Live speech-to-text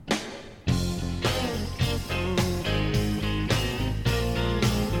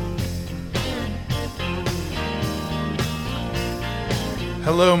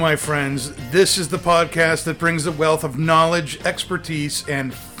Hello, my friends. This is the podcast that brings the wealth of knowledge, expertise,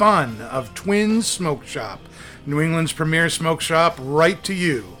 and fun of Twins Smoke Shop, New England's premier smoke shop, right to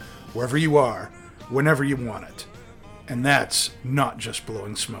you, wherever you are, whenever you want it. And that's not just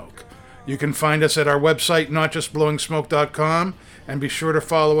blowing smoke. You can find us at our website, notjustblowingsmoke.com, and be sure to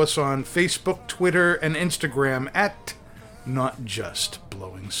follow us on Facebook, Twitter, and Instagram at Not Just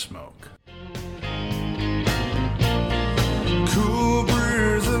Blowing Smoke. Cool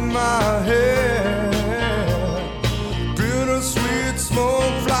breeze in my head, bittersweet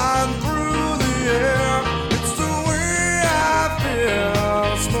smoke flying through the air. It's the way I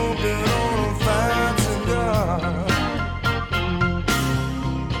feel, smoking on a fat cigar.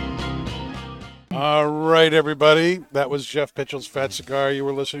 All right, everybody. That was Jeff Pitchell's Fat Cigar you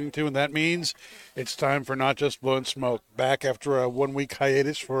were listening to, and that means it's time for Not Just Blowing Smoke. Back after a 1-week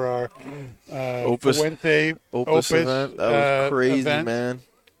hiatus for our Opus event. That was crazy, man.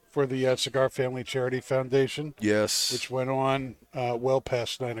 For the Cigar Family Charity Foundation. Yes. Which went on well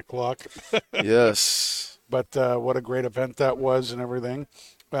past 9 o'clock. Yes. But what a great event that was and everything.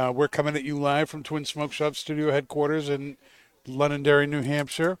 We're coming at you live from Twin Smoke Shop Studio headquarters in Londonderry, New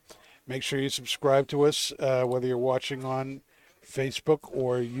Hampshire. Make sure you subscribe to us, whether you're watching on Facebook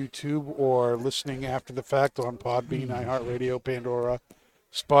or YouTube or listening after the fact on Podbean, iHeartRadio, Pandora,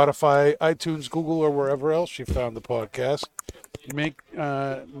 Spotify, iTunes, Google, or wherever else you found the podcast. Make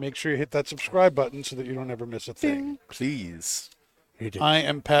sure you hit that subscribe button so that you don't ever miss a thing. Please. I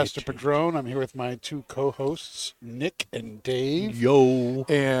am Pastor Padron. I'm here with my two co-hosts, Nick and Dave. Yo.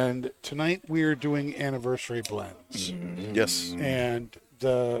 And tonight we are doing anniversary blends. Yes. And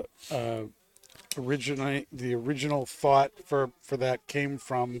the original thought for that came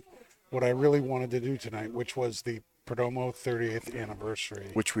from what I really wanted to do tonight, which was the Perdomo 30th anniversary.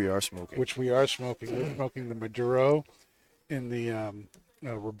 Which we are smoking. We're smoking the Maduro in the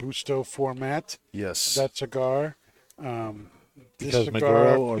Robusto format. Yes. That cigar. This Because cigar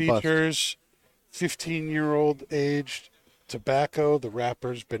Maduro or features 15-year-old aged tobacco. The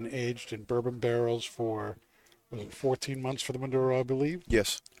wrapper's been aged in bourbon barrels for 14 months for the Maduro, I believe.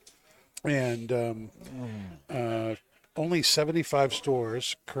 Yes. And only 75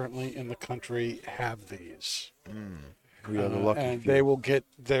 stores currently in the country have these. We are the lucky And few. they will get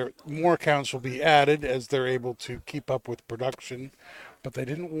more accounts will be added as they're able to keep up with production. But they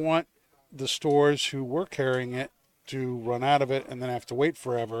didn't want the stores who were carrying it to run out of it and then have to wait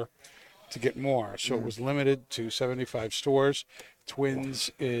forever to get more. So it was limited to 75 stores. Twins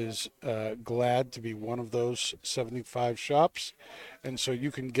is glad to be one of those 75 shops. And so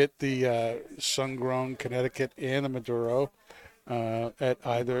you can get the Sun-Grown Connecticut and the Maduro at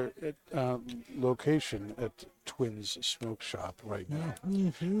either location at Twins Smoke Shop right now.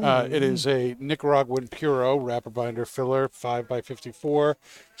 It is a Nicaraguan Puro wrapper binder filler, 5x54,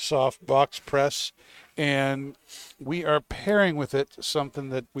 soft box press. And we are pairing with it something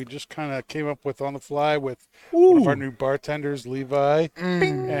that we just kind of came up with on the fly with one of our new bartenders, Levi.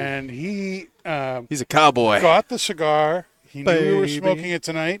 And he's a cowboy. Got the cigar. He knew we were smoking it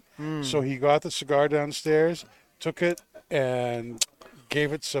tonight. So he got the cigar downstairs, took it, and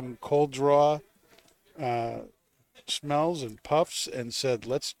gave it some cold draw smells and puffs and said,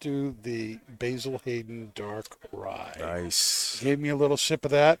 let's do the Basil Hayden Dark Rye. Nice. Gave me a little sip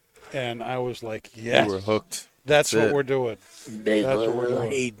of that. And I was like, yes. You were hooked. That's what it. we're doing. That's what we're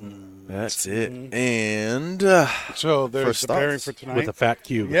doing. Hayden. That's it. And So there's first the pairing thoughts. for tonight. With a fat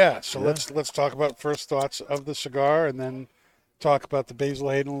cube. Yeah, so let's talk about first thoughts of the cigar and then talk about the Basil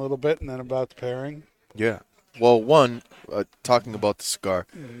Hayden a little bit and then about the pairing. yeah. Well, one, talking about the cigar.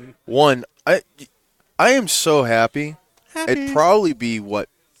 One, I am so happy. It'd probably be,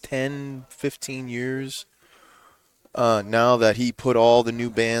 10, 15 years now that he put all the new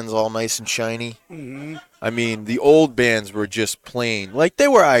bands all nice and shiny. I mean, the old bands were just plain. Like, they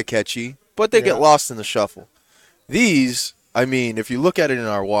were eye-catchy, but they get lost in the shuffle. These, I mean, if you look at it in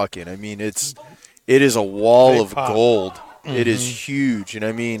our walk-in, I mean, it is a wall of gold. It is huge. And,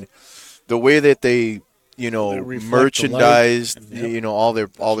 I mean, the way that they merchandised, all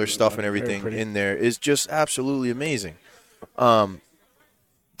their stuff and everything in there is just absolutely amazing.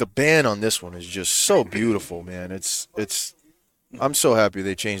 The band on this one is just so beautiful, man. I'm so happy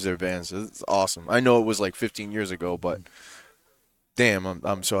they changed their bands. It's awesome. I know it was like 15 years ago, but damn,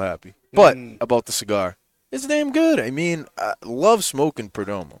 I'm so happy. But about the cigar, it's damn good. I mean, I love smoking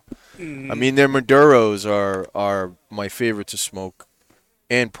Perdomo. I mean, their Maduros are my favorite to smoke.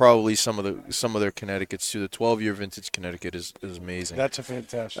 And probably some of their Connecticut's too. The 12-year vintage Connecticut is amazing. That's a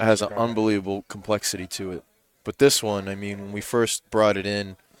fantastic. It has an cigar. unbelievable complexity to it. But this one, I mean, when we first brought it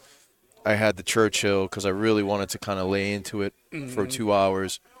in, I had the Churchill because I really wanted to kind of lay into it for 2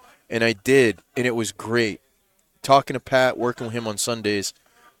 hours, and I did, and it was great. Talking to Pat, working with him on Sundays,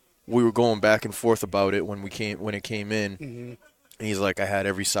 we were going back and forth about it when it came in, and he's like, I had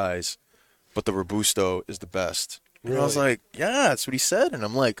every size, but the Robusto is the best. And I was Really? like, yeah, that's what he said, and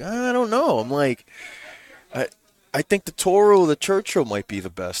I'm like, I don't know. I'm like, I think the Toro, the Churchill might be the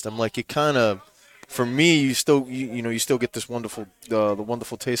best. I'm like, it kind of, for me, you still you still get this wonderful the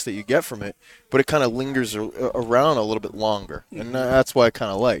wonderful taste that you get from it, but it kind of lingers around a little bit longer, and that's why I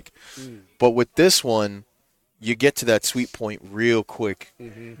kind of like. But with this one, you get to that sweet point real quick,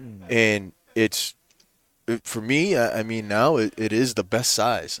 and for me, I mean, now it is the best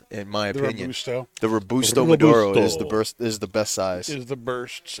size in my The opinion. Robusto The Robusto Maduro is Robusto. the best size. is the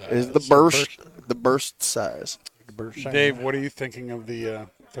burst size. Is the burst size. Dave, what are you thinking of the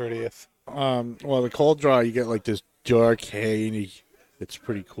 30th? Well, the cold draw, you get like this dark hay, and it's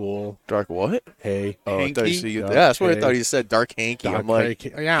pretty cool. Dark what? Hay. Oh, I thought you Hanky? said, yeah, that's what I Okay. thought he said. Dark hanky. Dark I'm like,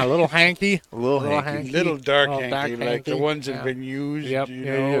 hay. Yeah, a little hanky. a little hanky. Little dark Oh, hanky, like the ones that have been used, Yep. you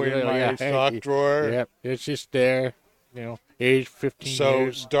Yeah, know, yeah, in my yeah, stock hanky. drawer. Yep, it's just there. Age 15 So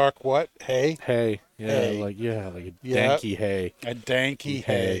years. dark what? Hay? Hay. Yeah, Hay. like a Yeah. danky hay. A danky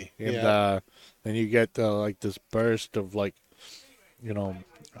hay. And Yeah. then you get like this burst of like,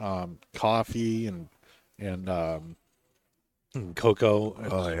 coffee and cocoa.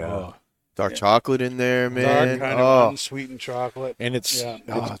 Oh, yeah. Dark chocolate in there, Dark man. kind Oh, of unsweetened chocolate. And it's Yeah.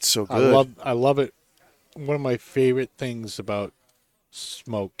 it's so good. I love it. One of my favorite things about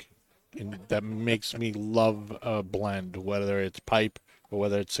smoke, and that makes me love a blend, whether it's pipe or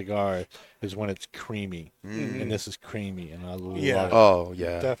whether it's cigar, is when it's creamy. And this is creamy, and I love Yeah. it. Oh,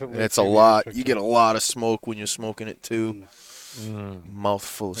 yeah. Definitely And it's a creamy lot. aspect You to get it. a lot of smoke when you're smoking it, too.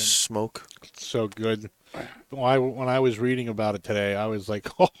 Mouthful of smoke. So good. When I was reading about it today, I was like,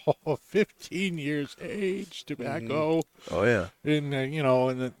 15 years age tobacco. Oh, yeah. And,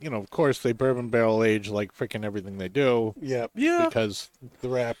 of course, they bourbon barrel age like freaking everything they do Yep. Yeah. because, The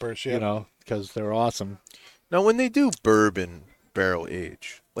wrappers. Yeah. because they're awesome. Now, when they do bourbon barrel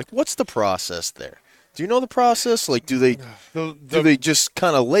age, like, what's the process there? Do you know the process? Like, do they just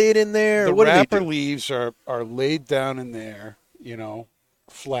kind of lay it in there? The Or what do they wrapper do? leaves are laid down in there,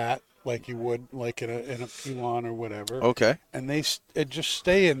 flat like you would like in a pilon or whatever. Okay. And it just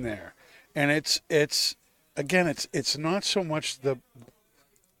stay in there, and it's not so much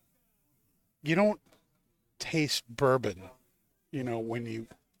you don't taste bourbon, when you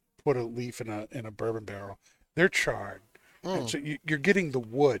put a leaf in a bourbon barrel. They're charred, and so you're getting the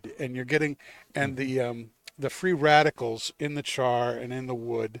wood, and you're getting the free radicals in the char and in the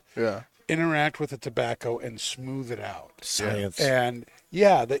wood Yeah. interact with the tobacco and smooth it out. Science. And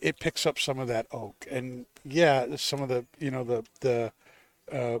it picks up some of that oak, and some of the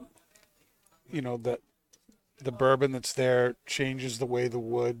the bourbon that's there changes the way the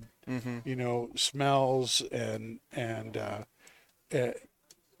wood smells, and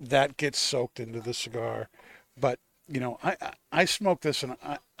that gets soaked into the cigar. But I smoke this, and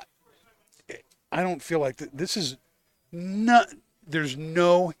I don't feel like this is not. There's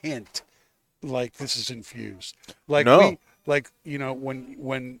no hint like this is infused. Like No. when we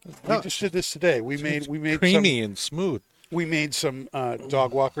just did this today, we made Creamy and smooth. we made some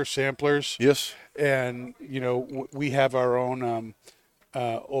dog walker samplers, Yes. and we have our own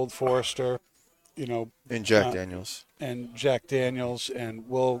Old Forester, And Jack Daniels. and Jack Daniels, and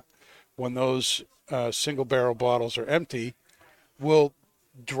when those single barrel bottles are empty, we'll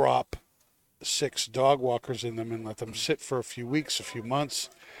drop 6 dog walkers in them and let them sit for a few weeks, a few months,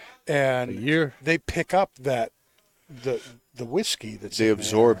 and A year. they pick up the whiskey that's They in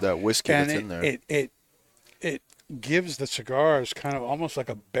absorb there. that whiskey And that's it, in there. it gives the cigars kind of almost like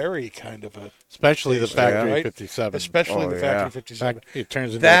a berry kind of a Especially the taste, Factory right? 57. Especially Oh, the yeah. Factory 57. It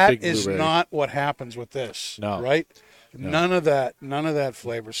turns into a That big is blueberry. not what happens with this. No. Right? None of that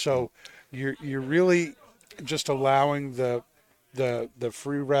flavor. So you're really just allowing the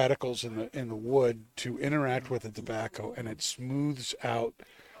free radicals in the wood to interact with the tobacco, and it smooths out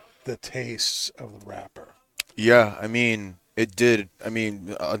the tastes of the wrapper. Yeah, I mean, it did. I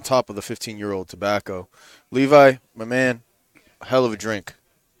mean, on top of the 15-year-old tobacco. Levi, my man, hell of a drink.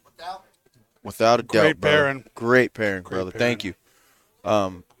 Without a doubt, Great brother. pairing. Great pairing, brother. pairing. Thank you.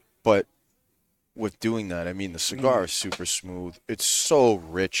 But with doing that, I mean, the cigar is super smooth. It's so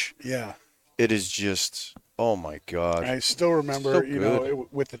rich. Yeah. It is just, oh my God. I still remember, So good.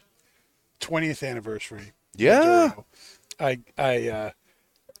 with the 20th anniversary. Yeah. I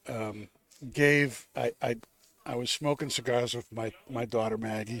was smoking cigars with my daughter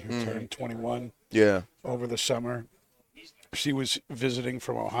Maggie, who turned 21 Yeah. over the summer, She was visiting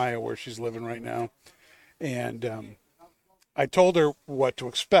from Ohio, where she's living right now, and I told her what to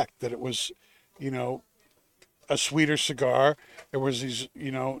expect. That it was, a sweeter cigar. There was these,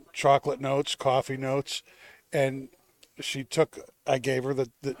 chocolate notes, coffee notes, and I gave her the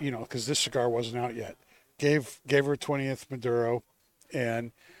because this cigar wasn't out yet. Gave her 20th Maduro,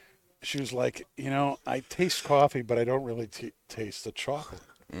 and she was like, I taste coffee, but I don't really taste the chocolate.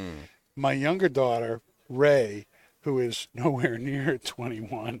 My younger daughter, Ray, who is nowhere near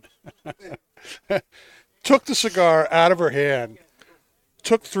 21, took the cigar out of her hand,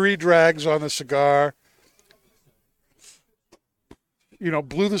 took 3 drags on the cigar,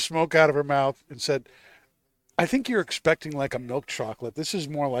 blew the smoke out of her mouth and said, I think you're expecting like a milk chocolate. This is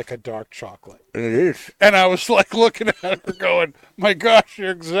more like a dark chocolate. It is. And I was like looking at her going, my gosh,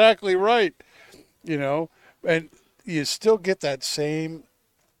 you're exactly right. And you still get that same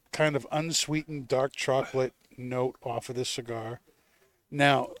kind of unsweetened dark chocolate note off of this cigar.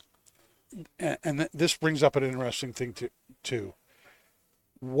 Now, and this brings up an interesting thing too.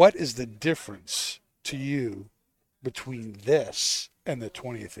 What is the difference to you between this and the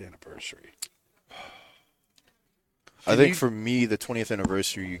 20th anniversary? I think for me, the 20th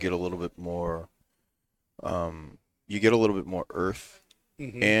anniversary, you get a little bit more. You get a little bit more earth,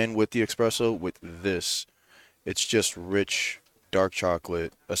 and with the espresso, with this, it's just rich dark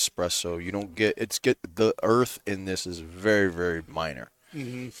chocolate espresso. You don't get the earth in this is very, very minor.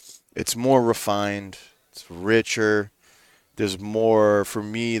 It's more refined. It's richer. There's more for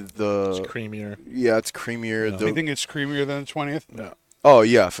me. It's creamier. Yeah, it's creamier. Do you think it's creamier than the 20th? No. Oh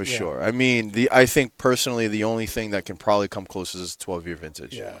yeah, for sure. I mean, I think personally the only thing that can probably come close is 12-year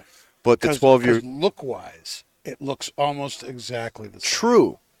vintage. Yeah. But the 12-year look-wise, it looks almost exactly the same.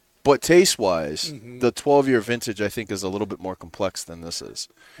 True. But taste-wise, the 12-year vintage I think is a little bit more complex than this is.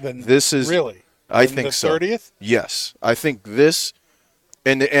 This is really. I think so. The 30th? Yes. I think this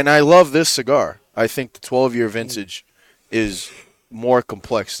and I love this cigar. I think the 12-year vintage is more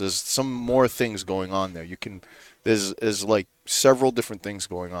complex. There's some more things going on there. There's like several different things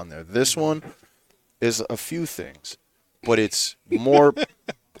going on there. This one is a few things, but it's more.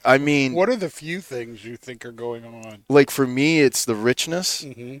 I mean, what are the few things you think are going on? Like for me, it's the richness,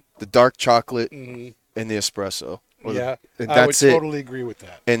 the dark chocolate, and the espresso. Yeah, and I would totally agree with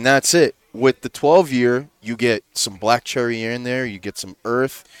that. And that's it. With the 12-year, you get some black cherry in there. You get some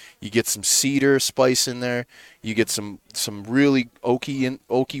earth. You get some cedar spice in there. You get some really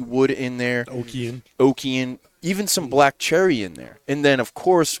oaky wood in there. Oaky, even some black cherry in there. And then, of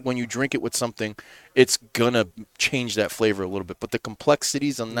course, when you drink it with something, it's going to change that flavor a little bit. But the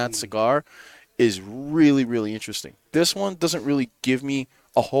complexities on that cigar is really, really interesting. This one doesn't really give me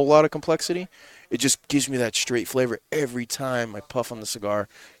a whole lot of complexity. It just gives me that straight flavor every time I puff on the cigar.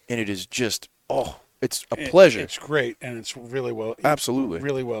 And it is just, it's a pleasure. It's great, and it's really well,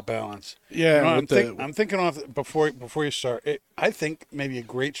 really well balanced. Yeah, I'm thinking off before you start. I think maybe a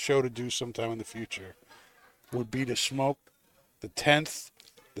great show to do sometime in the future would be to smoke the 10th,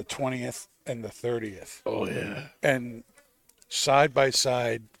 the 20th, and the 30th. Oh yeah, and side by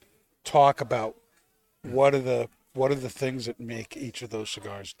side, talk about what are the things that make each of those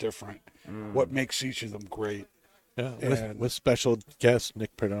cigars different. What makes each of them great. Yeah, with special guest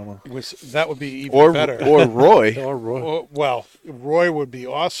Nick Perdomo. That would be even better. Or Roy. Well, Roy would be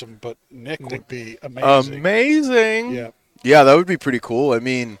awesome, but Nick would be amazing. Amazing. Yeah, that would be pretty cool. I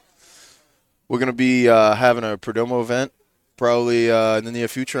mean, we're going to be having a Perdomo event probably in the near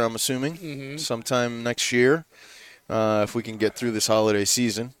future, I'm assuming, sometime next year, if we can get through this holiday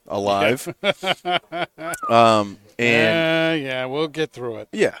season alive. Yeah, we'll get through it.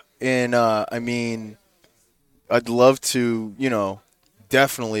 Yeah, and I mean, I'd love to,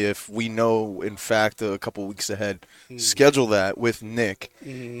 definitely if we know, in fact, a couple weeks ahead, schedule that with Nick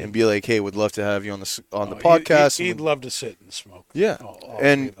and be like, hey, would love to have you on the podcast. He'd love to sit and smoke. Yeah,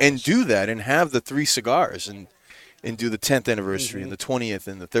 and do that and have the 3 cigars and do the 10th anniversary and the 20th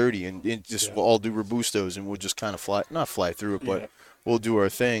and the 30th and just we'll all do Robustos and we'll just kind of not fly through it, but we'll do our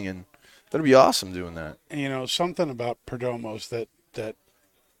thing and that'd be awesome doing that. And, something about Perdomos that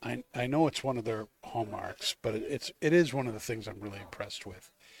I know it's one of their hallmarks, but it is one of the things I'm really impressed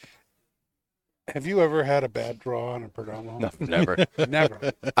with. Have you ever had a bad draw on a Perdomo? No, never.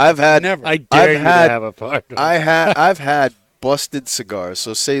 Never. I've had. Never. I dare you to have a part. I've had busted cigars.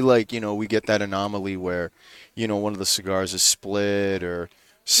 So say like we get that anomaly where one of the cigars is split or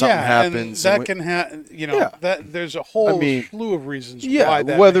something happens. And that can happen. That there's a whole slew of reasons why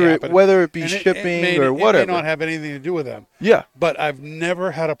that whether it be shipping or whatever. It may not have anything to do with them. Yeah. But I've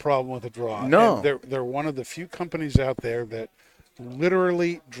never had a problem with a draw. No. And they're one of the few companies out there that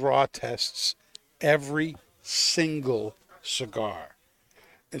literally draw tests every single cigar.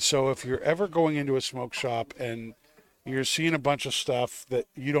 And so if you're ever going into a smoke shop and you're seeing a bunch of stuff that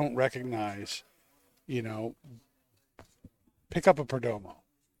you don't recognize, pick up a Perdomo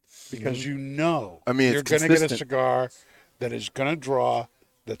because you know I mean, you're it's going to get a consistent. cigar that is going to draw,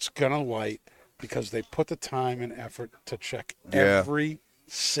 that's going to light, because they put the time and effort to check Yeah. every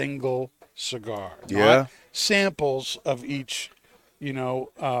single cigar. Yeah. Not samples of each, round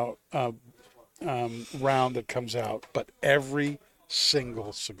that comes out, but every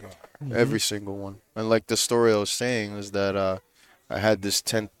single cigar. Every single one. And like the story I was saying is that I had this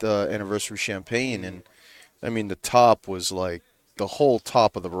 10th anniversary champagne, and I mean the top was like the whole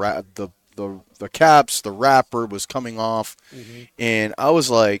top of the caps, the wrapper was coming off, and I was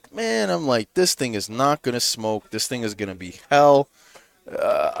like, man, this thing is not gonna smoke. This thing is gonna be hell.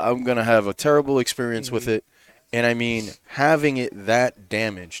 I'm gonna have a terrible experience with it. And I mean, having it that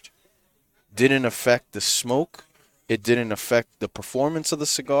damaged didn't affect the smoke. It didn't affect the performance of the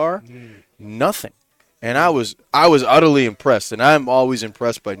cigar. Nothing. And I was utterly impressed. And I'm always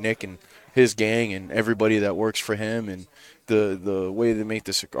impressed by Nick and his gang and everybody that works for him and the way they make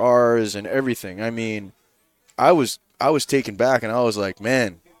the cigars and everything. I mean, I was taken back, and I was like,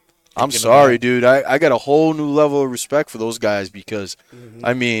 man, I'm sorry, dude. I got a whole new level of respect for those guys because,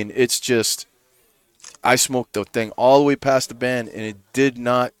 I mean, it's just, I smoked the thing all the way past the band, and it did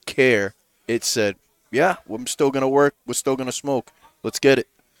not care. It said, yeah, I'm still going to work. We're still going to smoke. Let's get it.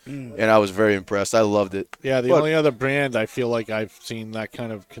 And I was very impressed. I loved it. Yeah, the But- only other brand I feel like I've seen that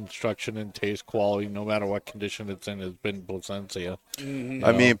kind of construction and taste quality, no matter what condition it's in, has been Plasencia.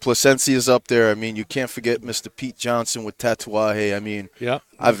 I mean, Plasencia's up there. I mean, you can't forget Mr. Pete Johnson with Tatuaje. I mean, Yeah.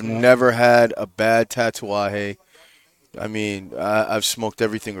 I've never had a bad Tatuaje. I mean, I've smoked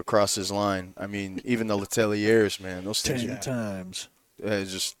everything across his line. I mean, even the Leteliers, man. Those things are times.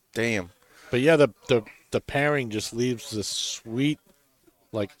 just, damn. But yeah, the pairing just leaves this sweet,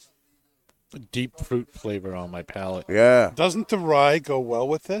 like, deep fruit flavor on my palate. Yeah, Doesn't the rye go well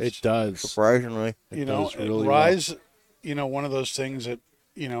with this? It does. surprisingly. It does really rye's, one of those things that,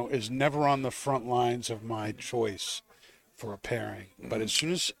 is never on the front lines of my choice for a pairing. But as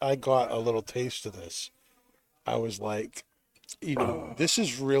soon as I got a little taste of this, I was like, this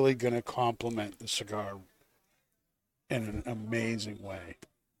is really going to complement the cigar in an amazing way.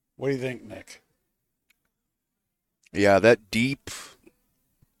 What do you think, Nick? Yeah, that deep.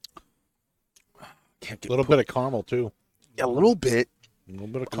 Can't A get little bit of caramel, too. a little bit, A little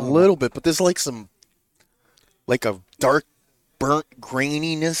bit of a caramel. little bit, but there's like a dark, burnt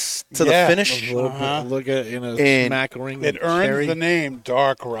graininess to Yeah, the finish. A little bit, look at in a And smack ring. It of earned cherry. the name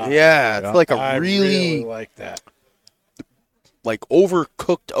Dark Rye. Yeah, it's like a I really like that. like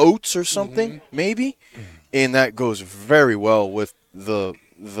overcooked oats or something, maybe, and that goes very well with the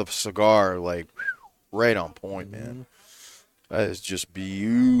cigar. Like right on point, man. That is just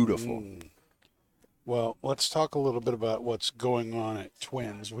beautiful. Well, let's talk a little bit about what's going on at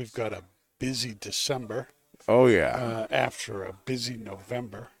Twins. We've got a busy December Oh yeah, after a busy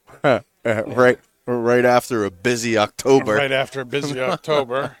November. right after a busy October. Right after a busy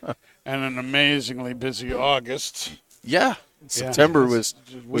October and an amazingly busy August. Yeah, September we was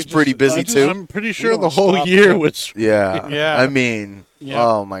just- pretty busy too. I'm pretty We sure don't the whole stop year till- was. Yeah. Yeah. I mean, Yeah.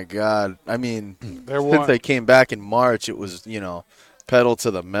 oh my God. I mean, There since was they came back in March, it was, pedal to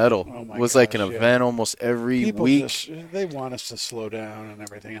the metal. Oh my It was like an gosh, yeah. event almost every people week. they want us to slow down and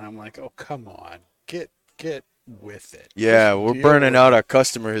everything, and I'm like, oh come on, get with it. Yeah, Just we're deal burning with out it. our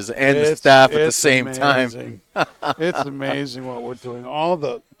customers and the It's- staff at the it's same time. amazing. It's amazing what we're doing. All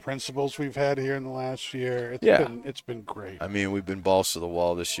the principals we've had here in the last year. It's been great. I mean, we've been balls to the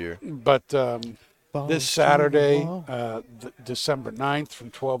wall this year. But this Saturday, December 9th from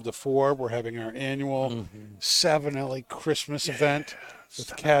 12 to 4, we're having our annual 7 Christmas event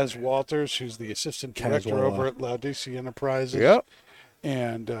with Kaz Walters, who's the assistant director Walla. over at Laudisi Enterprises. Yep.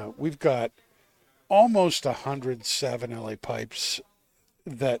 And we've got almost 100 7 pipes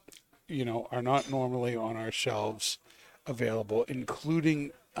that, are not normally on our shelves available,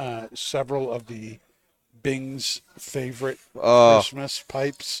 including several of the Bing's favorite Christmas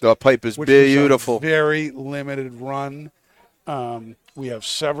pipes. The pipe is Which was a beautiful. very limited run. We have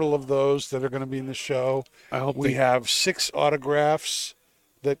several of those that are going to be in the show. I hope We they- have 6 autographs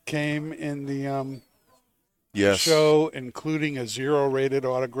that came in the Yes. show, including a 0-rated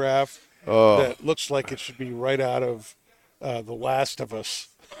autograph Oh, that looks like it should be right out of The Last of Us.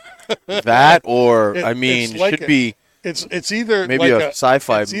 that or, It- I mean, it's like should be It's either maybe like a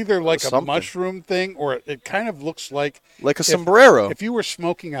sci-fi It's either like a something. mushroom thing, or it kind of looks like like a sombrero. if you were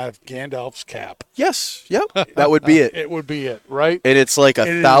smoking out of Gandalf's cap. Yes. Yep. That would be it. It would be it, right? And it's like It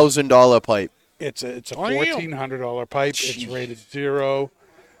is- $1,000 pipe. It's a $1,400 pipe. It's rated 0.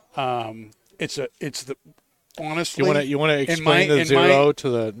 It's the honestly. You want to explain the zero to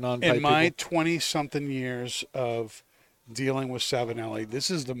the non-pipe In my people? 20-something years of dealing with Savinelli, this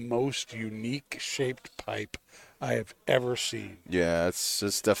is the most unique shaped pipe I have ever seen. Yeah,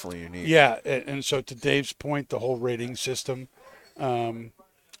 it's definitely unique. Yeah, and so to Dave's point, the whole rating system,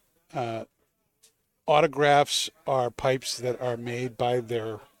 autographs are pipes that are made by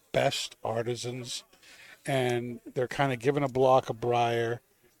their best artisans, and they're kind of given a block of briar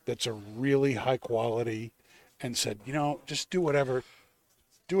that's a really high quality, and said, just do whatever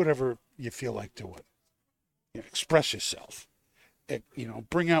you feel like doing. Express yourself.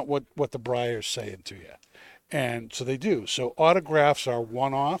 Bring out what the briar's saying to you. And so they do. So autographs are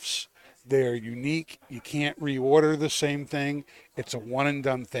one-offs. They're unique. You can't reorder the same thing. It's a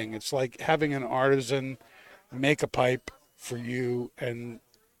one-and-done thing. It's like having an artisan make a pipe for you, and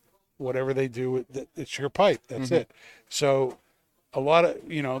whatever they do, it's your pipe. That's it. So a lot of,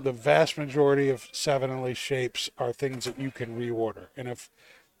 the vast majority of Savinelli shapes are things that you can reorder. And if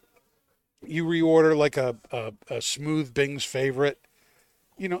you reorder like a smooth Bing's favorite,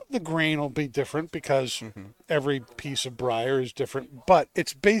 the grain will be different because every piece of briar is different, but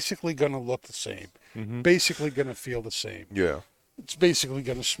it's basically going to look the same, basically going to feel the same. Yeah. It's basically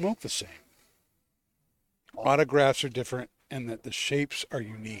going to smoke the same. Autographs are different, and that the shapes are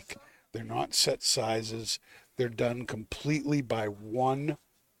unique. They're not set sizes. They're done completely by one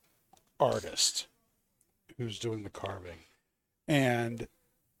artist who's doing the carving. And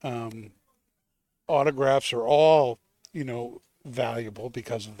autographs are all, valuable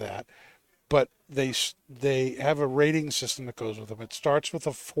because of that, but they have a rating system that goes with them. It starts with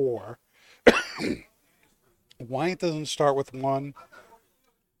a 4. Why it doesn't start with 1,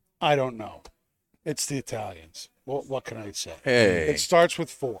 I don't know. It's the Italians. Well, what can I say? Hey. It starts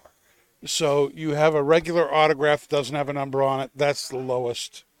with 4. So you have a regular autograph that doesn't have a number on it. That's the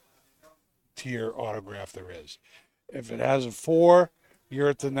lowest tier autograph there is. If it has a 4, you're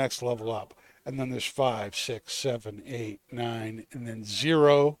at the next level up. And then there's 5, 6, 7, 8, 9, and then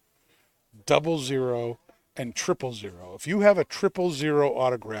 0, 00, and 000. If you have a 000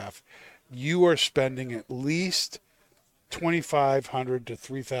 autograph, you are spending at least $2,500 to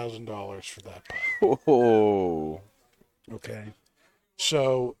 $3,000 for that pipe. Oh. Okay.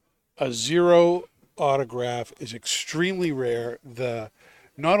 So a 0 autograph is extremely rare.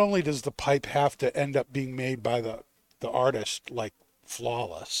 Not only does the pipe have to end up being made by the artist, like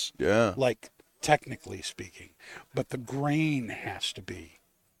flawless, like technically speaking, but the grain has to be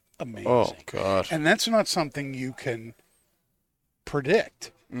amazing. Oh God. And that's not something you can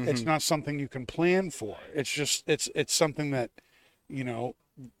predict. It's not something you can plan for. It's just it's something that,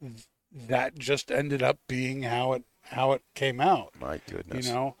 that just ended up being how it came out. My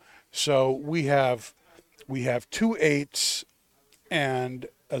goodness. So we have 2 8s and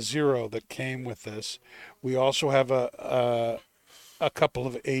a 0 that came with this. We also have a couple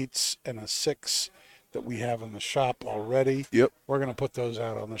of 8s and a 6 that we have in the shop already. Yep. We're going to put those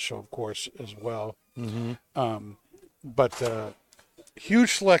out on the show, of course, as well. But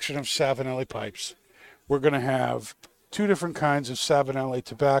huge selection of Savinelli pipes. We're going to have 2 different kinds of Savinelli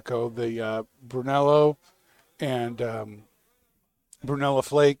tobacco, the Brunello and Brunello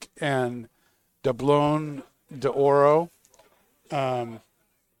Flake and Doblone d'Oro,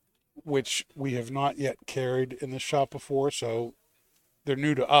 which we have not yet carried in the shop before, so they're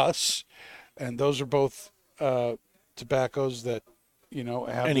new to us. And those are both tobaccos that,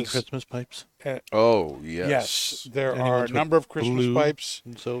 have Any this, Christmas pipes? Oh yes. Yes, there Any are a ones with number of Christmas blue pipes.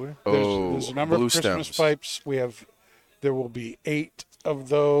 and silver? There's a number of blue Christmas stems. pipes. There will be 8 of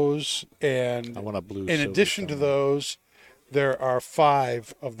those, and I want a blue. in silver addition to stem. those, there are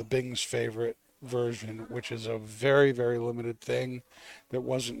 5 of the Bing's favorite version, which is a very, very limited thing that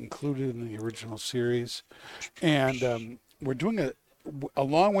wasn't included in the original series. And we're doing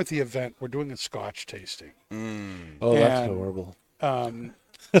along with the event, we're doing a Scotch tasting. Oh, that's and- horrible.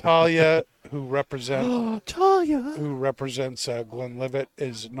 Talia, who represents Talia. Glenlivet,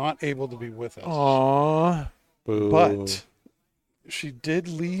 is not able to be with us. Aww. Boo. But she did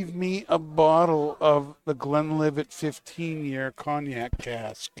leave me a bottle of the Glenlivet 15-year cognac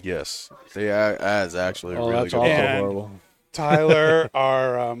cask. Yes. That's actually Oh, really that's good. also And- horrible. Tyler,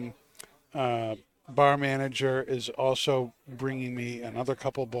 our bar manager, is also bringing me another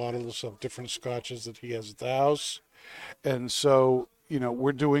couple bottles of different scotches that he has at the house. And so,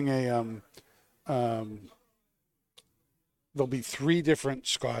 we're doing there'll be 3 different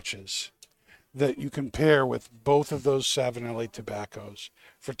scotches that you can pair with both of those Savinelli tobaccos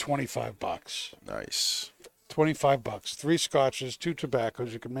for $25. Nice. $25. 3 scotches, 2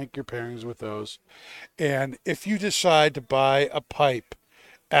 tobaccos. You can make your pairings with those. And if you decide to buy a pipe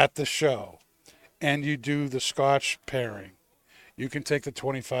at the show and you do the scotch pairing, you can take that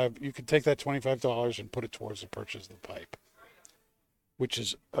 $25 and put it towards the purchase of the pipe, which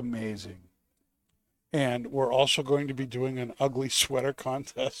is amazing. And we're also going to be doing an ugly sweater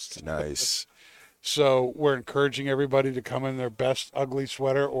contest. Nice. So we're encouraging everybody to come in their best ugly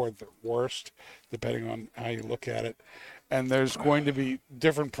sweater or the worst, depending on how you look at it. And there's going to be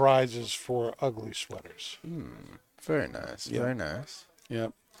different prizes for ugly sweaters. Very nice. Yeah. Very nice.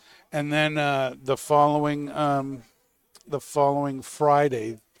 Yep. And then the following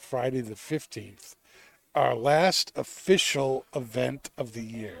Friday, Friday the 15th, our last official event of the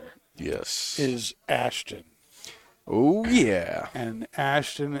year Yes. is Ashton. Oh, yeah. And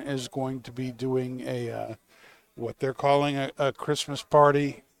Ashton is going to be doing a what they're calling a Christmas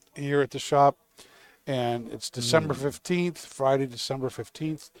party here at the shop. And it's December 15th, Friday, December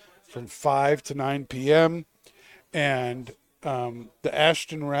 15th, from 5 to 9 p.m. And the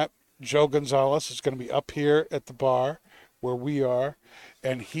Ashton rep, Joe Gonzalez, is going to be up here at the bar where we are.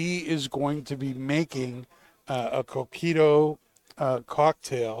 And he is going to be making a coquito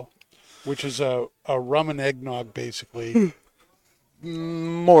cocktail, which is a rum and eggnog, basically.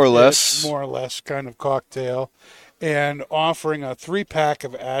 More or less. It's more or less kind of cocktail. And offering a 3-pack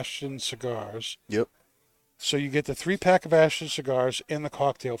of Ashton cigars. Yep. So you get the 3-pack of Ashton cigars and the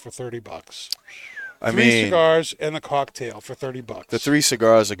cocktail for $30. I Three mean, cigars and the cocktail for $30. the 3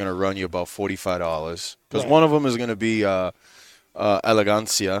 cigars are going to run you about $45. Because Right. one of them is going to be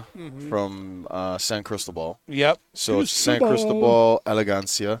Elegancia from San Cristobal. Yep. So it's San Cristobal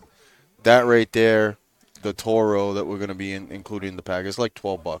Elegancia. That right there, the Toro that we're going to be including in the pack is like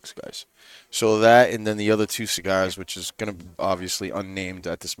 $12, guys. So that, and then the other 2 cigars, which is going to be obviously unnamed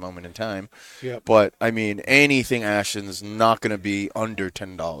at this moment in time. Yep. But, I mean, anything Ashton is not going to be under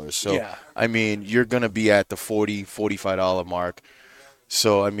 $10. So, Yeah. I mean, you're going to be at the $45 mark.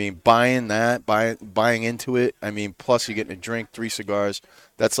 So, I mean, buying into it, I mean, plus you're getting a drink, 3 cigars,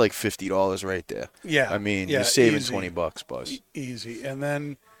 that's like $50 right there. Yeah. I mean, yeah, you're saving easy. $20, Buzz. Easy. And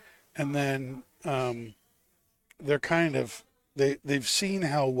then they're kind of they've seen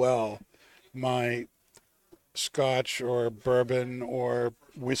how well my scotch or bourbon or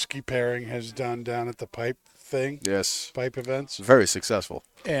whiskey pairing has done down at the pipe Yes. pipe events, Very successful.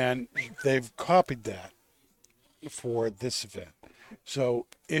 and they've copied that for this event. So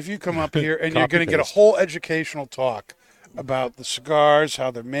if you come up here and you're going to get a Copy-paste. whole educational talk about the cigars,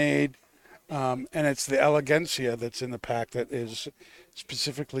 how they're made, and it's the Elegancia that's in the pack that is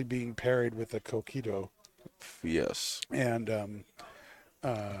specifically being paired with the coquito. Yes. And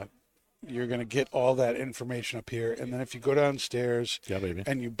you're going to get all that information up here. And then if you go downstairs Yeah, baby.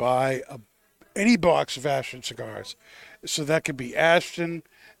 and you buy any box of Ashton cigars, so that could be Ashton,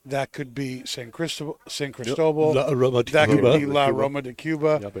 that could be San Cristobal, La Aroma de that could Cuba. be La Roma de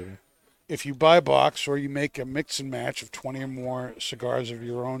Cuba. Yeah, baby. If you buy a box or you make a mix and match of 20 or more cigars of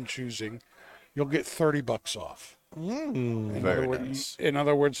your own choosing, you'll get $30 off. Very nice. In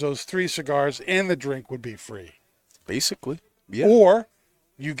other words, those 3 cigars and the drink would be free. Basically. Yeah. Or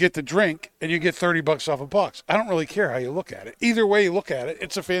you get the drink and you get $30 off a box. I don't really care how you look at it. Either way you look at it,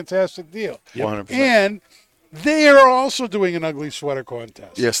 it's a fantastic deal. 100%. And they are also doing an ugly sweater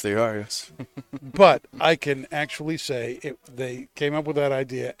contest. Yes, they are. Yes. But I can actually say they came up with that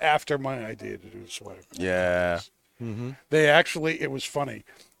idea after my idea to do the sweater. Yeah. They actually, it was funny.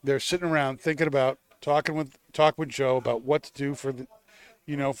 They're sitting around thinking about talking with Joe about what to do for the,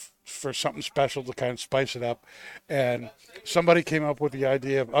 for something special to kind of spice it up. And somebody came up with the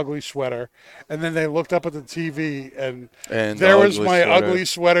idea of ugly sweater. And then they looked up at the TV and And there the was ugly my sweater. ugly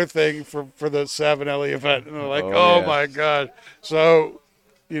sweater thing for the Savin Ellie event. And they're like, Oh, oh yeah. my God. So,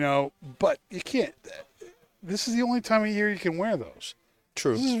 but you can't. This is the only time of year you can wear those.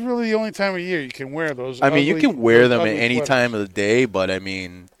 True. This is really the only time of year you can wear those. I mean, you can wear those them at ugly any sweaters. time of the day, but I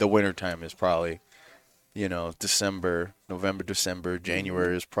mean, the winter time is probably, December, November, December,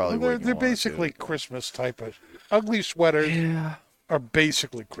 January is probably Well, what you they're wanna do. basically Christmas type of ugly sweaters. Yeah. Are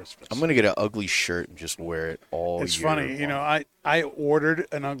basically Christmas. I'm gonna get an ugly shirt and just wear it all It's year funny, long. I ordered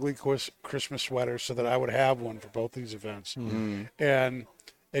an ugly Christmas sweater so that I would have one for both these events, and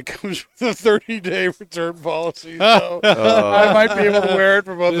it comes with a 30-day return policy, so I might be able to wear it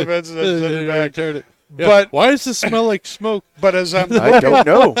for both events and then send it back. Yeah. But Why does this smell like smoke? but as I'm I don't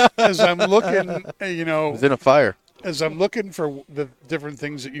know. as I'm looking, It's in a fire. as I'm looking for the different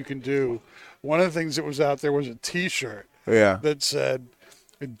things that you can do, one of the things that was out there was a T-shirt Yeah. that said,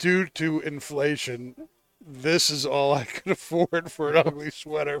 "Due to inflation, this is all I could afford for an ugly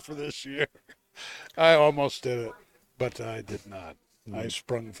sweater for this year." I almost did it, but I did not. I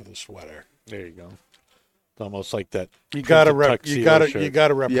sprung for the sweater. There you go. It's almost like that. You gotta printed tuxedo shirt. you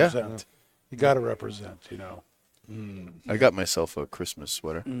gotta represent. You gotta represent. You know. I got myself a Christmas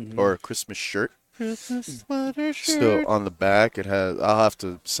sweater or a Christmas shirt. Christmas sweater shirt. So on the back, it has. I'll have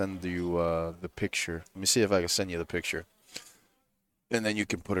to send you the picture. Let me see if I can send you the picture, and then you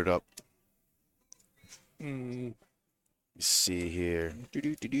can put it up. You see here.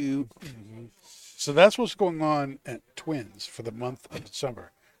 So that's what's going on at Twins for the month of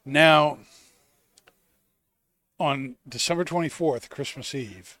December. Now, on December 24th, Christmas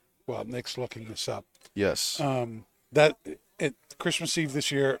Eve. Well, Nick's looking this up. Yes. Christmas Eve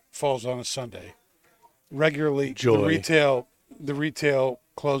this year falls on a Sunday. Regularly, Joy. the retail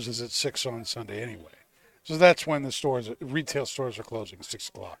closes at 6 on Sunday anyway. So that's when the retail stores are closing at 6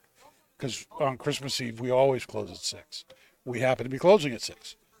 o'clock. Because on Christmas Eve we always close at 6. We happen to be closing at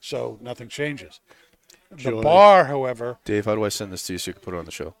 6, so nothing changes. The Joy. bar, however, Dave, how do I send this to you so you can put it on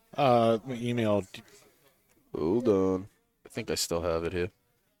the show? Email. Hold on. I think I still have it here.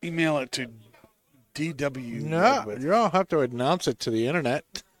 email it to DW. No, you don't have to announce it to the internet.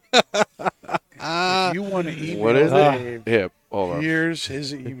 If you want to email What is Dave, it? Here, hold on. here's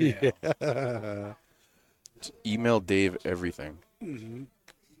his email. Email Dave everything.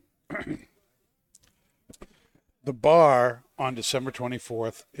 The bar on December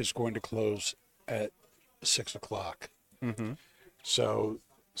 24th is going to close at 6 o'clock. So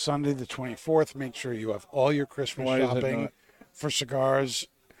Sunday the 24th, make sure you have all your Christmas Why is it shopping not? for cigars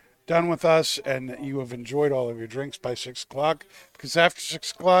done with us and that you have enjoyed all of your drinks by 6 o'clock, because after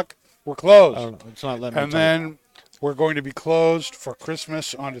 6 o'clock, we're closed. It's not letting me And type. then we're going to be closed for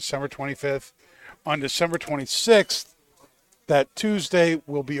Christmas on December 25th. On December 26th, that Tuesday,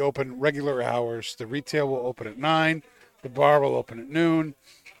 will be open regular hours. The retail will open at 9. The bar will open at noon.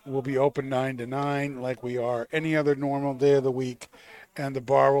 We'll be open 9 to 9 like we are any other normal day of the week. And the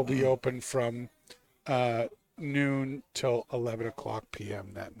bar will be open from noon till 11 o'clock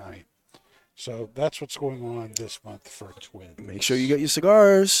p.m. that night. So that's what's going on this month for Twins. Make sure you get your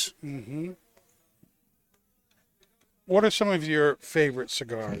cigars. What are some of your favorite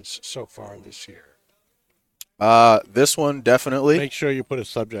cigars so far this year? This one definitely. Make sure you put a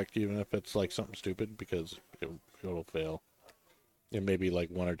subject, even if it's like something stupid, because it'll fail. It may be like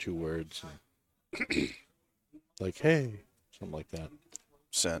 1 or 2 words, like "hey," something like that.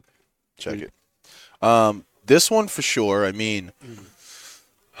 Sent. Check it. This one for sure. I mean,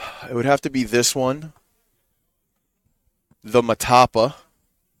 it would have to be this one. The Matapa.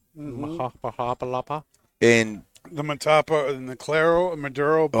 Mahalapa. And The Matapa and the Claro and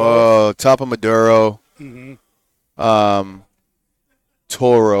Maduro. Both. Tapa Maduro.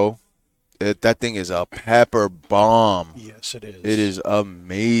 Toro. That thing is a pepper bomb. Yes, it is. It is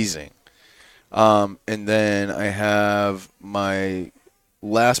amazing. And then I have my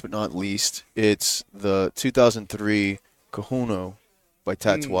last but not least. It's the 2003 Cajuno by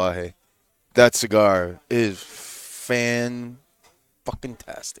Tatuaje. That cigar is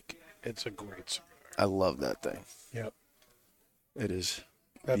fan-fucking-tastic. It's a great cigar. I love that thing. Yep. It is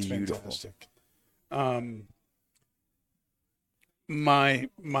That's beautiful. fantastic. My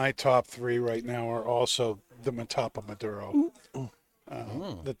top 3 right now are also the Matapa Maduro.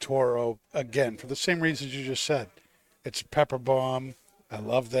 The Toro, again, for the same reasons you just said. It's a pepper bomb. I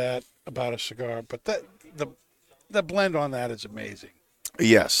love that about a cigar. But the blend on that is amazing.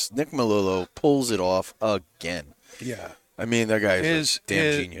 Yes, Nick Melillo pulls it off again. Yeah. I mean, that guy is a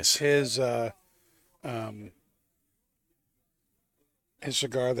damn genius. His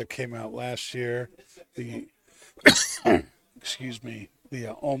cigar that came out last year, the excuse me, the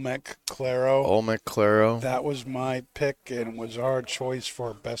Olmec Claro. Olmec Claro. That was my pick and was our choice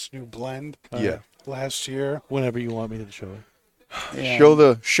for best new blend. Yeah. Last year. Whenever you want me to show it.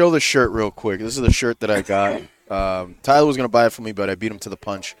 And Show the shirt real quick. This is the shirt that I got. Tyler was gonna buy it for me, but I beat him to the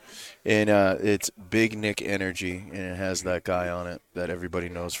punch. And it's Big Nick Energy, and it has that guy on it that everybody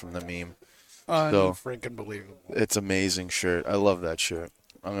knows from the meme. freaking believable. It's amazing shirt. I love that shirt.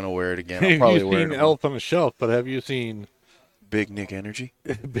 I'm gonna wear it again. I'll Have probably you wear seen it. Elf on the Shelf? But have you seen Big Nick Energy.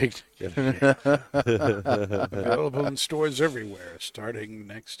 Big? Available in stores everywhere starting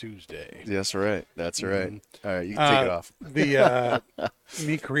next Tuesday. That's right. That's right. All right, you can take it off. The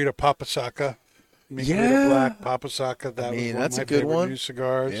Mi Querida Papasaka. Mi Querida Black Papasaka. That was one that's of my a good favorite one. new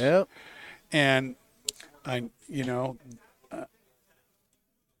cigars. Yep. And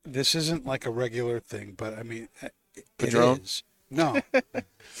this isn't like a regular thing, but I mean, it Padron? is. No,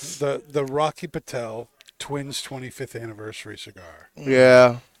 the Rocky Patel Twins 25th anniversary cigar.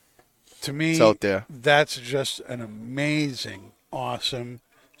 Yeah. To me, It's out there. that's just an amazing, awesome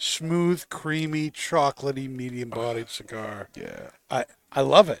smooth, creamy, chocolatey, medium-bodied cigar. Yeah. I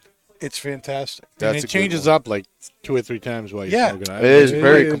love it. It's fantastic. And That's it a good changes one. up like 2 or 3 times while you're Yeah. smoking. It is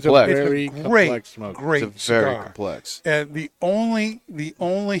very It's complex. A very It's a complex smoke. great It's a very cigar. complex. And the only the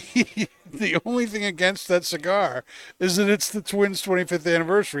only thing against that cigar is that it's the Twins' 25th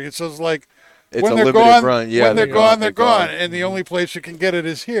anniversary. It's just like It's when a they're limited gone, run. Yeah, when they're gone, they're gone, gone. and the only place you can get it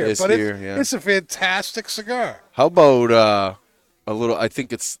is here. It's but here, yeah. it's a fantastic cigar. How about a little? I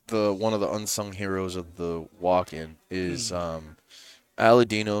think it's one of the unsung heroes of the walk-in is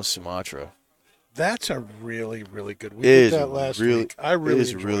Aladino Sumatra. That's a really, really good. We It did is that last really, week. I really it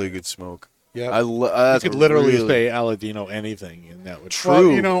is enjoyed really it. good smoke. Yeah. You That's could literally really, say Aladino anything, and that would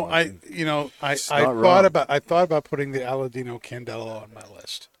True. Well, I It's thought not wrong. about putting the Aladino Candela on my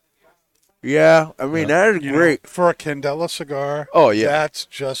list. Yeah, I mean that is You know, great. for a Candela cigar. Oh, yeah. That's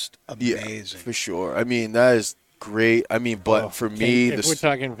just Yeah, amazing. for sure. I mean that is great. I mean, but for me, if we're this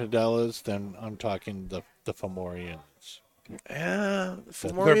talking Fidelas, then I'm talking the Fomorians. yeah, They're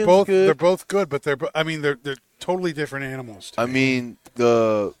Fomorian's both good. they're both good, but they're totally different animals. To I me. mean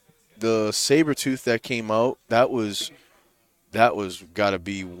the saber tooth that came out that was got to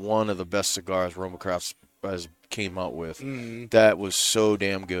be one of the best cigars Roma Crafts has came out with. That was so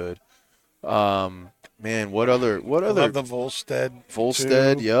damn good. Man, what other I love the Volstead.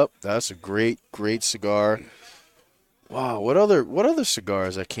 Volstead? too. Yep, that's a great cigar. Wow, what other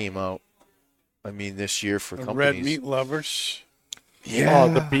cigars that came out? I mean, this year for The companies. Red Meat Lovers. Yeah, Oh,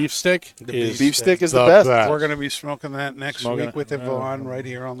 the beef stick The is beef stick is the the best. best. We're going to be smoking that next Smoking week it. with Yvonne right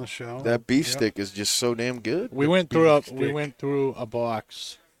here on the show. That beef Yep. stick is just so damn good. We went through beef a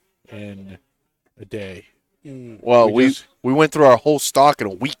box in a day. Well, we just- we went through our whole stock in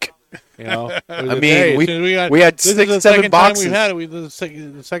a week. You know, It was I a mean, day. we- As soon as we had this is 6, the 7 second boxes. Time we've had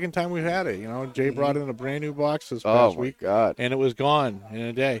it. The second time we've had it. You know, Jay brought in a brand new box this Oh past my week, god. and it was gone in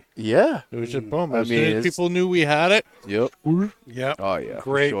a day. Yeah. It was just boom. I As mean, soon as it's- people knew we had it, Yep. Yep. Oh yeah. for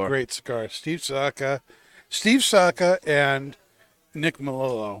Great, sure. great cigar. Steve Saka and Nick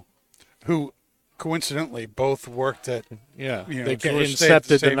Melillo, who coincidentally both worked at yeah, You know, they George State at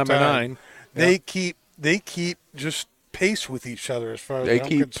the incepted the same number time. 9. they keep just pace with each other as far as They I'm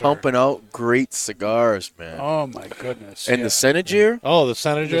keep concerned. pumping out great cigars, man. Oh my goodness! And yeah. the Senager? Oh, the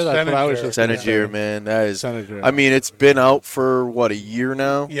Senator. The That's what I was Senator. just gonna Senager, say. man, that is. Senator. I mean, it's been out for what, a year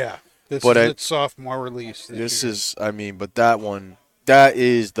now. Yeah, this But is I- its sophomore release. This year. is, I mean, but that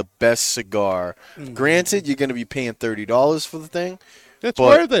is the best cigar. Granted, you're going to be paying $30 for the thing, It's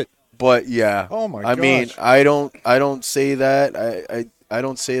but- worth it. but yeah. Oh my I mean, gosh. I don't say that. I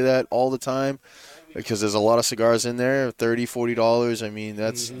don't say that all the time because there's a lot of cigars in there, $30-$40. I mean,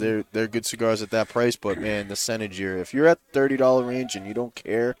 that's they're good cigars at that price. But man, the Senager, if you're at the $30 range and you don't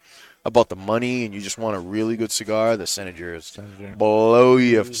care about the money and you just want a really good cigar, the Senager is blow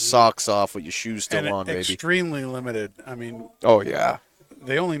your socks off with your shoes still and on, baby. extremely limited. I mean, Oh yeah.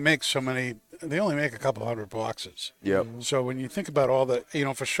 they only make so many. They only make a couple hundred boxes. Yep. So when you think about all the,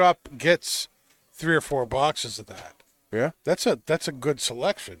 if a shop gets 3 or 4 boxes of that, Yeah. that's a good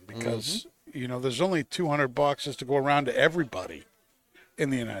selection because there's only 200 boxes to go around to everybody in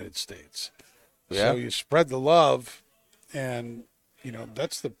the United States. Yeah. So you spread the love, and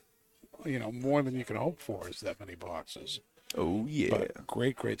that's the more than you can hope for is that many boxes. Oh yeah. But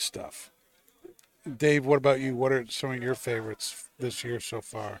great stuff. Dave, what about you? What are some of your favorites this year so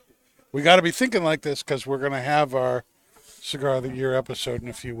far? We got to be thinking like this because we're going to have our Cigar of the Year episode in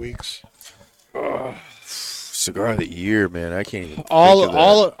a few weeks. Cigar of the year, man. I can't even all think of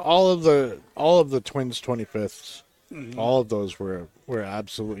that. all of the Twins 25ths, all of those were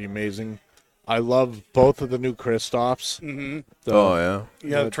absolutely amazing. I love both of the new Christophs. Oh yeah.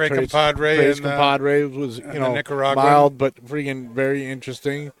 Yeah, The Tres Tres Compadre Tres and Compadre was the Nicaraguan. mild but freaking very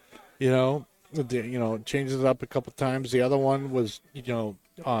interesting. Changes up a couple times. The other one was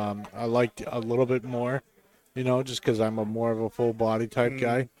I liked a little bit more, just because I'm more of a full body type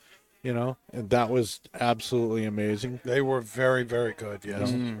guy, and that was absolutely amazing. They were very, very good,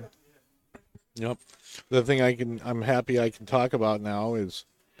 yes. Yep. The thing I'm happy I can talk about now is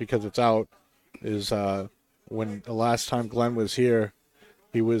because it's out. Is when the last time Glenn was here,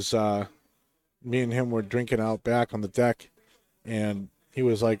 he was me and him were drinking out back on the deck, and he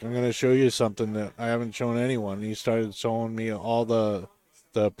was like, "I'm going to show you something that I haven't shown anyone." And he started showing me all the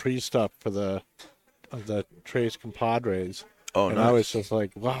pre-stuff for the Tres Compadres. Oh And nice. I was just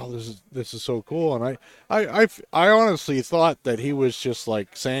like, "Wow, this is so cool." And I honestly thought that he was just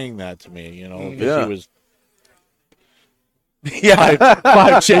like saying that to me, 'cause Yeah. he was yeah.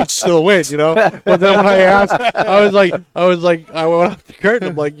 five shades to the wind, But then when I asked, I went off the curtain.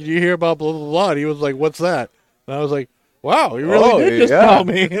 I'm like, "Did you hear about blah blah blah?" And he was like, "What's that?" And I was like, wow, he really did just tell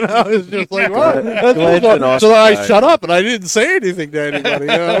me. You know, it's just like, wow, that's Glenn's cool. an awesome So I guy. shut up and I didn't say anything to anybody.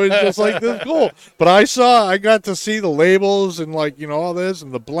 You know, it was just like, this is cool. But I got to see the labels and like, you know, all this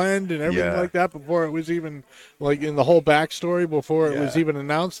and the blend and everything Yeah. like that before it was even like in the whole backstory before it was Yeah. even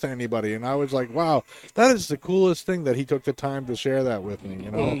announced to anybody. And I was like, wow, that is the coolest thing that he took the time to share that with me.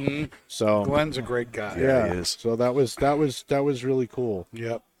 You know, so Glenn's a great guy. Yeah, he is. So that was really cool.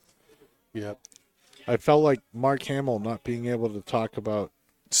 Yep. Yep. I felt like Mark Hamill not being able to talk about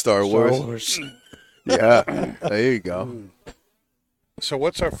Star Star Wars. Wars. Yeah, there you go. So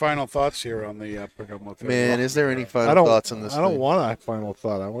what's our final thoughts here on the Perdomo thing? Man, is there any I final don't. thoughts on this? I don't thing? want a final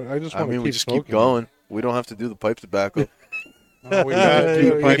thought. I just I want to mean, keep we just smoking. keep going. We don't have to do the pipe tobacco. Oh, we gotta Yeah, keep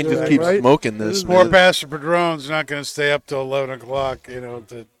yeah, We pipe can yeah, just tobacco. keep right? smoking this. Poor man. Pastor Padron's not going to stay up till 11 o'clock, you know,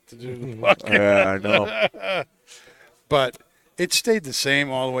 to do the podcast. Yeah, I know. But it stayed the same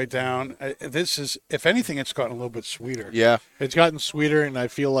all the way down. This is, if anything, it's gotten a little bit sweeter. Yeah, It's gotten sweeter, and I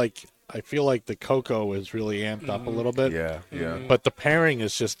feel like the cocoa is really amped up a little bit. yeah, yeah. But the pairing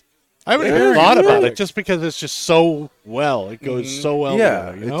is just. I haven't Yeah, even thought it's about it perfect. just because it's just so well. It goes so well.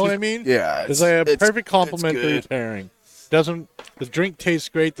 Yeah, together, you it's know what I just- mean? yeah, It's like a perfect it's complementary good. pairing. The drink tastes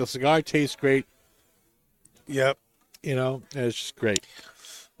great. The cigar tastes great. Yep. You know, and it's just great.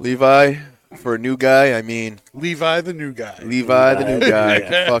 Levi, for a new guy, I mean, Levi, the new guy. Levi, the new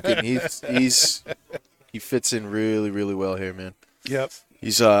guy, fucking, he fits in really, really well here, man. Yep.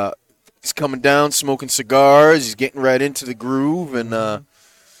 He's coming down, smoking cigars. He's getting right into the groove, and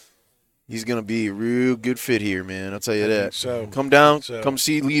he's gonna be a real good fit here, man. I'll tell you that. so. Come down, So. come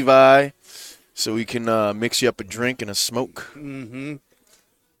see Levi, so we can mix you up a drink and a smoke. Mm-hmm.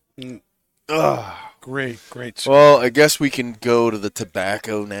 Ugh. Great. Well, I guess we can go to the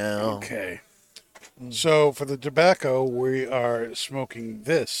tobacco now. Okay. So for the tobacco, we are smoking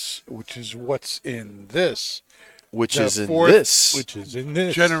this, which is what's in this. Which The is in fourth- this. Which is in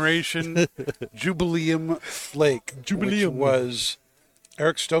this. Generation Jubileum Flake, which Jubileum. was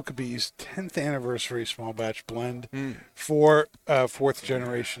Erik Stokkebye's 10th anniversary small batch blend for fourth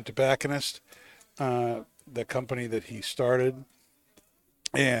generation Tobacconist, the company that he started.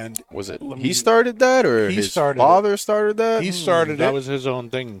 And Was it Let he me- started that, or He his started father started that? he started That it. was his own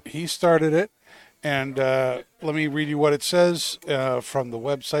thing. He started it. And let me read you what it says from the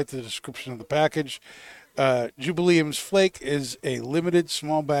website, the description of the package. Jubileeums Flake is a limited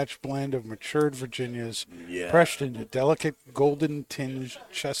small batch blend of matured Virginias pressed into delicate golden tinged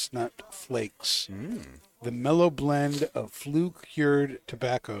chestnut flakes. The mellow blend of flue cured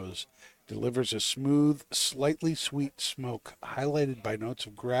tobaccos delivers a smooth, slightly sweet smoke highlighted by notes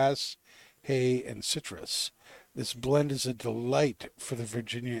of grass, hay, and citrus. This blend is a delight for the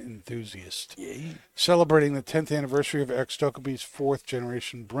Virginia enthusiast. Celebrating the 10th anniversary of Erik Stokkebye's fourth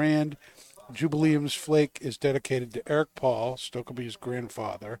generation brand, Jubileeums Flake is dedicated to Eric Paul, Stokkebye's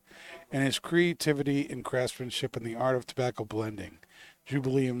grandfather, and his creativity and craftsmanship in the art of tobacco blending.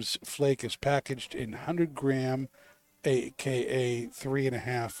 Jubileeums Flake is packaged in 100-gram, aka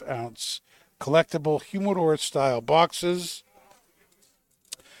 3.5 ounce, collectible humidor-style boxes,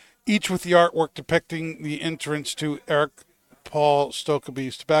 each with the artwork depicting the entrance to Eric Paul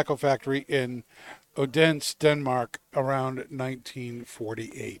Stokkebye's tobacco factory in Odense, Denmark, around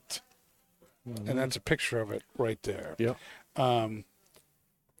 1948. And that's a picture of it right there. Yep.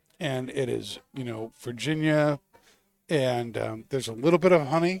 And it is, Virginia, and there's a little bit of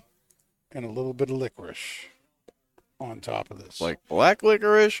honey and a little bit of licorice on top of this. Like black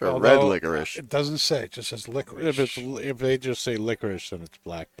licorice or red Although, licorice? It doesn't say; it just says licorice. If they just say licorice, then it's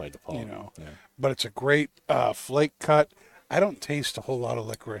black by default. Yeah. But it's a great flake cut. I don't taste a whole lot of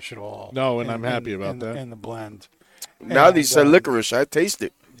licorice at all. No, and I'm happy about that. In the blend. Now that you And, said licorice, I taste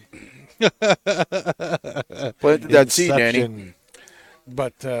it. Plant that seed, Danny. Inception.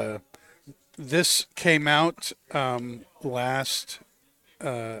 But this came out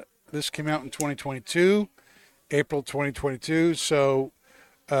this came out in 2022, April 2022. So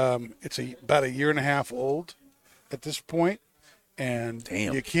it's about a year and a half old at this point, and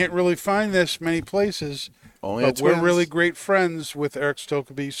Damn. you can't really find this many places. Only But at we're Twins. really great friends with Erik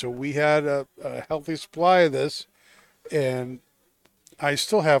Stokkebye, so we had a healthy supply of this, and I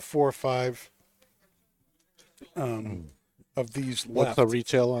still have 4 or 5 of these What's left. the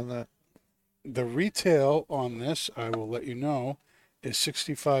retail on that? The retail on this, I will let you know, is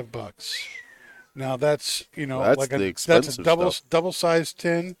 $65. Now that's That's like the that's a expensive stuff. double sized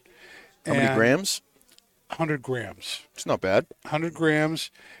tin. How many and grams? 100 grams. It's not bad. 100 grams,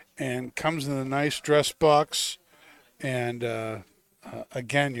 and comes in a nice dress box. And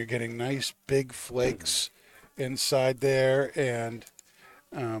again, you're getting nice big flakes inside there, and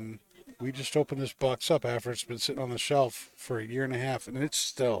We just opened this box up after it's been sitting on the shelf for a year and a half, and it's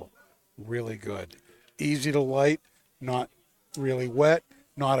still really good. Easy to light, not really wet,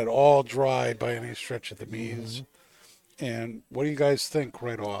 not at all dry by any stretch of the means. And what do you guys think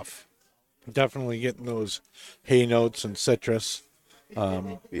right off? Definitely getting those hay notes and citrus.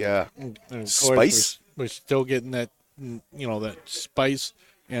 Yeah. And of Spice? course, we're still getting that, that spice,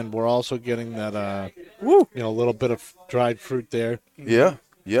 and we're also getting that, a little bit of dried fruit there. Yeah.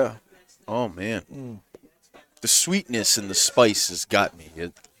 Yeah. Oh, man. The sweetness and the spice has got me.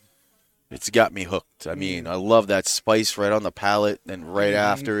 It's got me hooked. I mean, I love that spice right on the palate, and right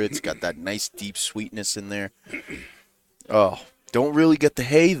after it's got that nice deep sweetness in there. Oh, don't really get the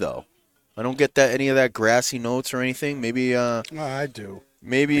hay though. I don't get any of that grassy notes or anything. Maybe I do.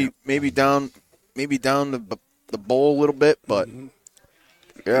 maybe down the bowl a little bit, but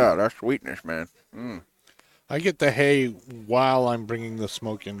yeah, that sweetness, man. I get the hay while I'm bringing the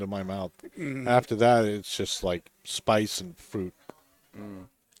smoke into my mouth. After that, it's just like spice and fruit.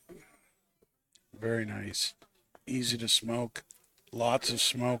 Very nice. Easy to smoke. Lots of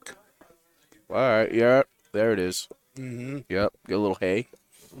smoke. All right, yeah, there it is. Yep, get a little hay.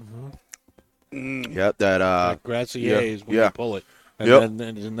 Yep, That grassy haze when you pull it. And,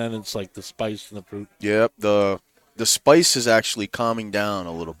 then it's like the spice and the fruit. Yep, the spice is actually calming down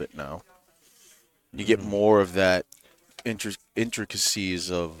a little bit now. You get more of that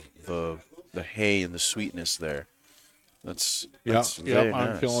intricacies of the hay and the sweetness there. That's very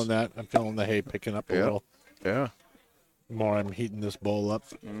I'm nice. feeling that. I'm feeling the hay picking up a little. Yeah. The more I'm heating this bowl up.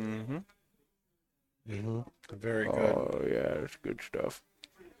 Very good. Oh yeah, that's good stuff.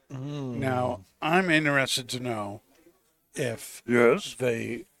 Now, I'm interested to know if Yes.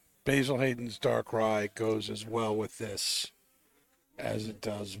 the Basil Hayden's Dark Rye goes as well with this as it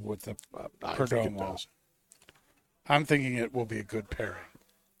does with the I think it Perdomo. does. I'm thinking it will be a good pairing.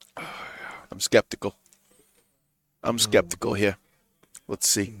 I'm skeptical. I'm skeptical here. Let's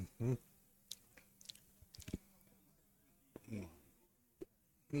see.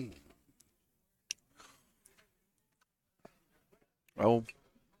 Oh.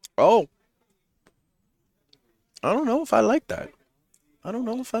 I don't know if I like that.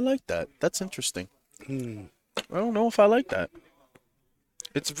 That's interesting. I don't know if I like that.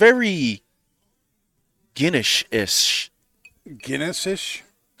 It's very Guinness-ish. Guinness-ish?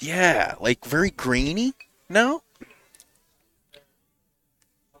 Yeah, like very grainy now.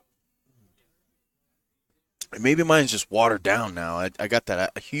 Maybe mine's just watered down now. I got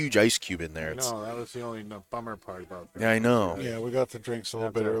that a huge ice cube in there. No, that was the only bummer part about that. Yeah, I know. Yeah, we got the drinks a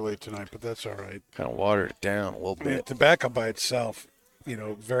little bit early tonight, but that's all right. Kind of watered it down a little I mean, bit. tobacco by itself,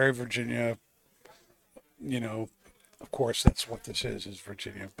 very Virginia, of course that's what this is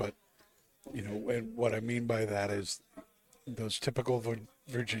Virginia, but, and what I mean by that is those typical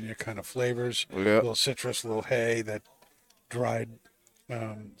Virginia kind of flavors, a little citrus, a little hay, that dried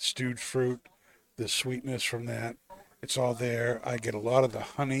stewed fruit, the sweetness from that, it's all there. I get a lot of the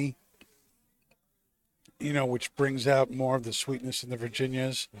honey, which brings out more of the sweetness in the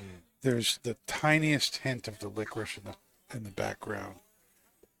Virginias. There's the tiniest hint of the licorice in the background,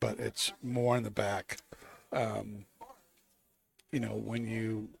 but it's more in the back. When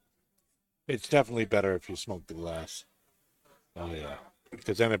you... It's definitely better if you smoke the glass. Oh, yeah.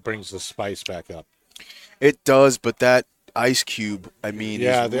 Because then it brings the spice back up. It does, but that ice cube, I mean,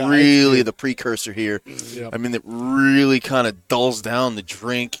 Yeah, is the ice really cube. the precursor here. Yep. I mean, it really kind of dulls down the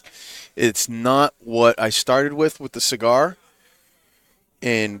drink. It's not what I started with the cigar,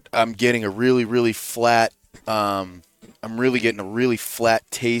 and I'm getting a really, really flat. I'm really getting a really flat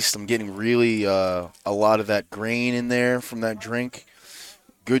taste. I'm getting really a lot of that grain in there from that drink.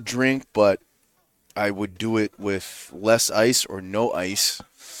 Good drink, but I would do it with less ice or no ice.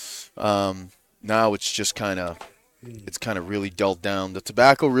 Now it's just kind of really dulled down. The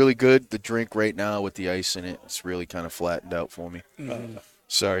tobacco really good. The drink right now with the ice in it, it's really kind of flattened out for me.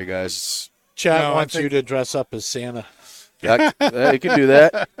 Sorry, guys. Chad No, I wants think- you to dress up as Santa. Yeah, you can do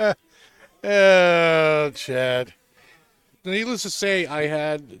that. Oh, Chad. Needless to say, I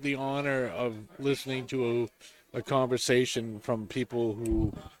had the honor of listening to a conversation from people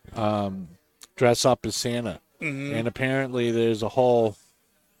who dress up as Santa. And apparently there's a whole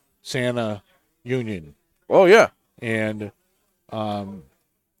Santa union. Oh yeah, And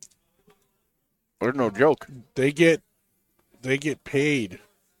there's no joke. they get paid,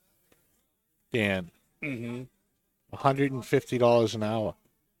 Dan, $150 an hour.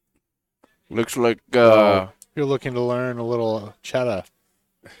 Looks like If you're looking to learn a little cheddar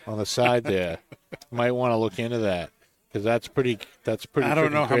on the side there, you might want to look into that, because that's pretty I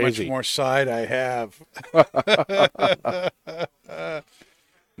don't know freaking crazy. how much more side I have.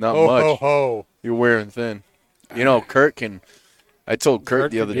 Not Ho, much. ho, ho. You're wearing thin. You know, Kurt can. I told Kurt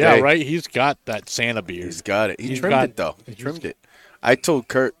Kurt the other can- day. Yeah, right. He's got that Santa beard. He's got it. He He's trimmed got- it though. He trimmed it. I told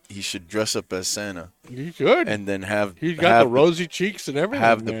Kurt he should dress up as Santa He's good. and then have He's got have the rosy cheeks and everything.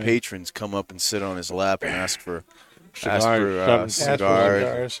 have the man. patrons come up and sit on his lap and ask for Cigars, Ask for cigars.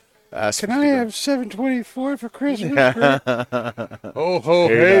 cigars. Ask Can for I cigars. have 724 for Christmas? Oh, ho,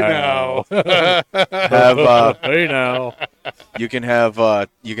 hey, Hey now. have Hey now. you can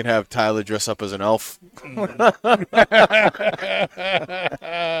have Tyler dress up as an elf.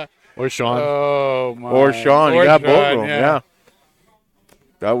 Or Sean. Oh, my. Or Sean. Or You got both Sean, of them. Yeah.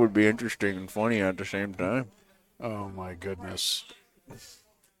 That would be interesting and funny at the same time. Oh, my goodness.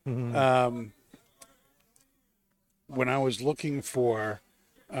 Mm-hmm. When I was looking for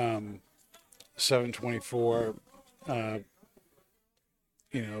 724,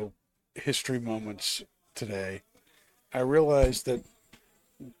 history moments today, I realized that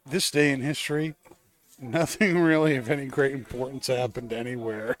this day in history, nothing really of any great importance happened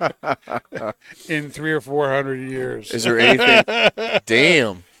anywhere in 300 or 400 years. Is there anything?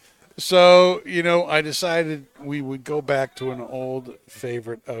 Damn. So, I decided we would go back to an old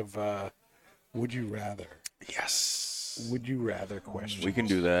favorite of Would You Rather. Yes. Would you rather questions? We can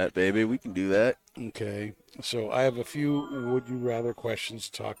do that, baby. We can do that. Okay. So I have a few would you rather questions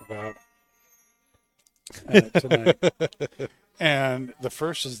to talk about tonight. And the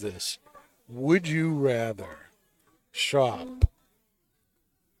first is this. Would you rather shop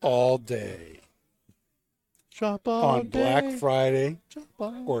all day Shop all on Black day. Friday Shop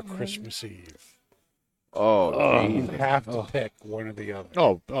all or day. Christmas Eve? Oh, You geez. have to pick one or the other.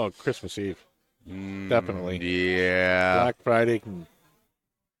 Oh, Christmas Eve. Definitely. Yeah. Black Friday can.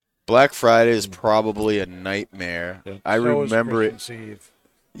 Black Friday is probably a nightmare. Yeah. I So is remember it. Christmas Eve.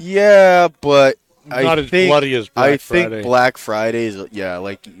 Yeah, but Not I as think bloody as Black I think Friday. Black Friday is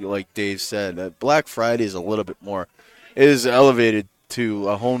like Dave said. Black Friday is a little bit more. It is elevated to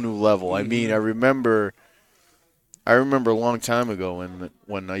a whole new level. I mean, I remember a long time ago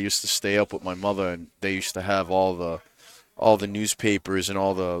when I used to stay up with my mother and they used to have all the newspapers and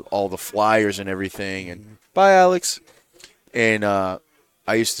all the flyers and everything. And bye, Alex. And I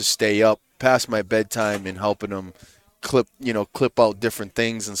used to stay up past my bedtime and helping them clip out different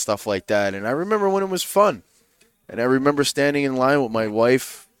things and stuff like that. And I remember when it was fun. And I remember standing in line with my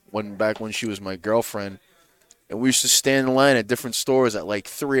wife back when she was my girlfriend. And we used to stand in line at different stores at like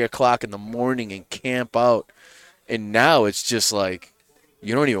 3 o'clock in the morning and camp out. And now it's just like,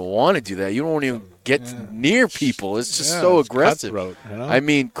 you don't even want to do that. You don't even get near people. It's just so it's aggressive. cutthroat, you know? I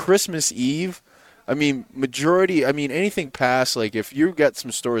mean, Christmas Eve, anything past, like if you got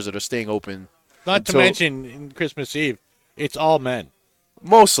some stores that are staying open. Not to until- mention, in Christmas Eve, it's all men.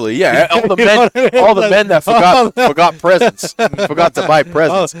 Mostly, yeah. All the men that forgot presents, forgot to buy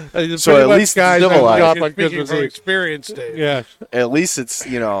presents. So at least it's civilized. Shop on Speaking Christmas from Eve. experience, Dave. Yeah. At least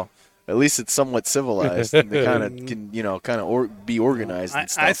it's somewhat civilized and they kind of can be organized and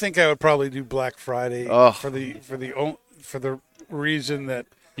stuff. I think I would probably do Black Friday Ugh. for the reason that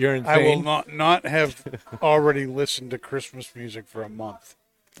You're I will insane. not have already listened to Christmas music for a month.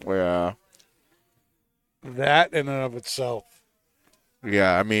 Yeah, That in and of itself.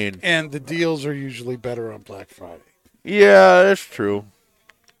 yeah. I mean, And the deals are usually better on Black Friday. yeah, that's true.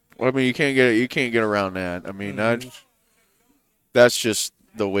 I mean, you can't get around that. I mean, that's just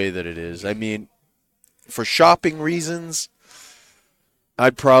the way that it is. I mean, for shopping reasons,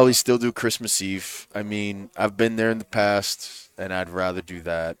 I'd probably still do Christmas Eve. I mean, I've been there in the past, and I'd rather do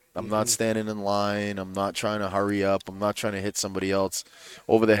that. I'm not standing in line. I'm not trying to hurry up. I'm not trying to hit somebody else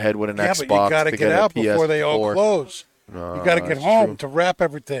over the head with an Yeah, Xbox. but you got to to get a out before they all PS4. close. No, You got to get that's home true. to wrap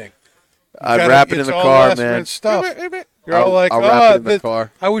everything. I'd wrap it in the car, man. Stuff. You're all like, I'll wrap it in the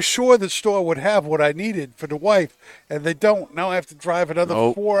car. I was sure the store would have what I needed for the wife, and they don't. Now I have to drive another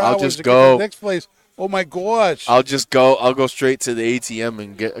Nope. 4 I'll hours just to go. get to the next place. Oh my gosh! I'll go straight to the ATM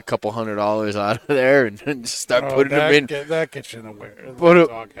and get a couple $100 out of there and just start putting them in. That gets you in the Put it,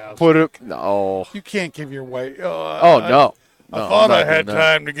 doghouse. no. You can't give your wife. Oh, no. I No, thought I'm I not had doing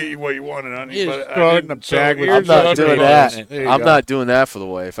that. time to get you what you wanted, honey, You but just I throw it in didn't. the bag with here's I'm not the doing $100. that. There you I'm go. not doing that for the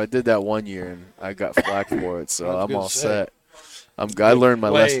wife. I did that one year and I got flack for it, so I was I'm gonna all say. set. I learned my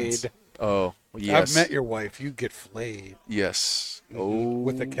Flayed. lessons. Oh, yes. I've met your wife. You get flayed Yes. Oh,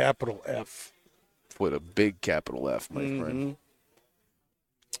 with a capital F. with a big capital F, my Mm-hmm. friend.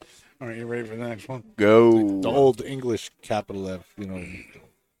 All right, you ready for the next one? Go. The old English capital F, you know.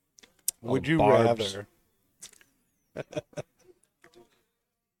 Would Oh, you barbs. rather?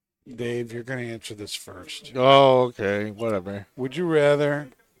 Dave, you're going to answer this first. Oh, okay. Whatever. Would you rather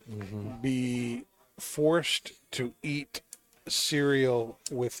Mm-hmm. be forced to eat cereal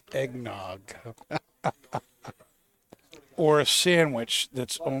with eggnog, or a sandwich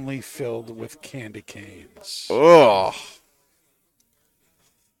that's only filled with candy canes? Oh,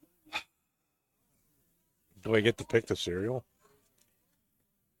 Do I get to pick the cereal?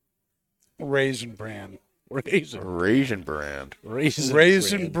 Raisin Bran. Raisin brand.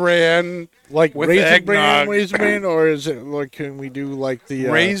 Raisin Bran Like with Raisin Bran, eggnog. Raisin Bran, or is it like, can we do like the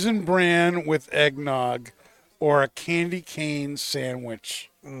Raisin Bran with eggnog, or a candy cane sandwich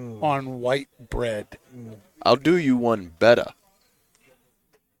on white bread. I'll do you one better.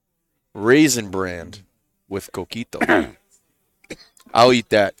 Raisin brand with coquito. I'll eat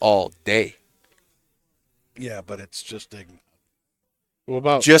that all day. Yeah, but it's just eggnog. What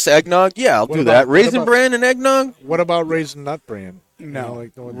about Just eggnog? Yeah, I'll What do about- that. what Raisin about- brand and eggnog? what about Raisin Nut Bran? No,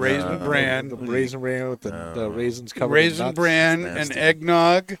 like the one- Raisin Bran. the Raisin Bran with the raisins covered in Raisin nuts? Bran nasty. and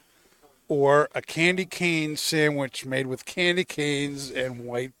eggnog, or a candy cane sandwich made with candy canes and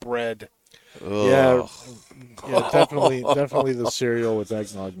white bread. Yeah, Ugh. yeah, definitely the cereal with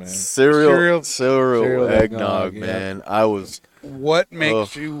eggnog, man. Cereal Cereal eggnog, eggnog, yeah. man. I was What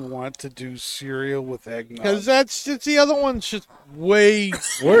makes Ugh. you want to do cereal with Because eggnog? the other one's just way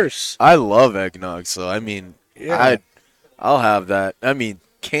worse. I love eggnog, so I mean, Yeah. I'll have that. I mean,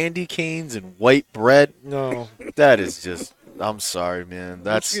 candy canes and white bread. No, That is just. I'm sorry, man.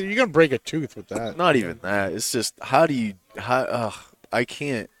 That's you're gonna break a tooth with that. not even that. It's just how do you? I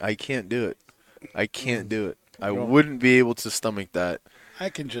can't do it. I can't do it. I wouldn't be able to stomach that.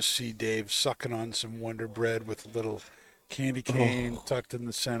 I can just see Dave sucking on some Wonder Bread with a little candy cane tucked in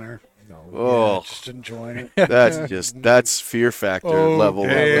the center. Oh, Yeah, just enjoying it. that's fear factor Oh, level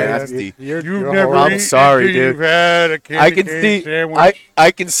man. nasty. You've you're never I'm eaten sorry, until dude. You've had a I candy can cane see sandwich.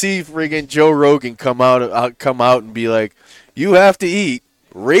 I can see friggin' Joe Rogan come out and be like, you have to eat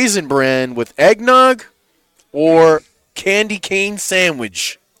Raisin Bran with eggnog or candy cane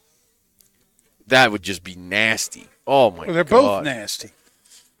sandwich. That would just be nasty. Oh my Well, they're god. both nasty.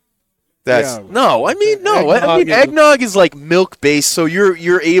 That's Yeah. no. I mean, no. I Eggnog mean, is- eggnog is like milk based, so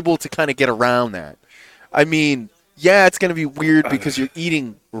you're able to kind of get around that. I mean, yeah, it's gonna be weird because you're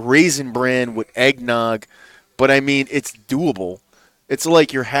eating Raisin Bran with eggnog, but I mean, it's doable. It's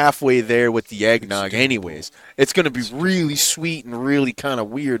like you're halfway there with the eggnog, anyways. It's gonna be really sweet and really kind of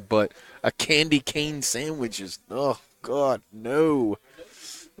weird, but a candy cane sandwich is oh god no.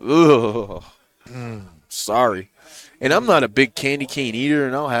 Ugh. Sorry. And I'm not a big candy cane eater,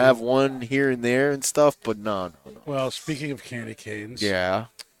 and I'll have one here and there and stuff, but no. Well, speaking of candy canes, Yeah.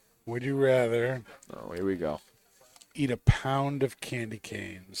 would you rather Oh, here we go. eat a pound of candy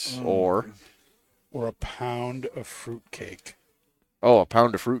canes Or, or a pound of fruitcake? a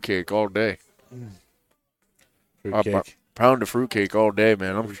pound of fruitcake all day. A Fruitcake. pound of fruitcake all day,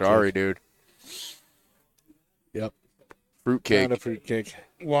 man. I'm Fruitcake. sorry, dude. Yep. Fruitcake. Pound of fruitcake.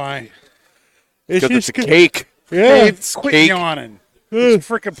 Why? Because it's a good. cake. Yeah. It's Quit cake. yawning. It's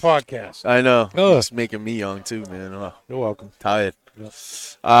a freaking podcast. I know. Ugh. It's making me young, too, man. Oh, You're welcome. tired. Yeah,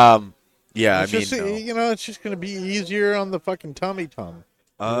 It's I mean, just, no. it's just gonna be easier on the fucking tummy tum.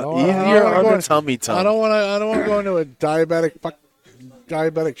 Easier on the tummy I tum. don't want to go into a diabetic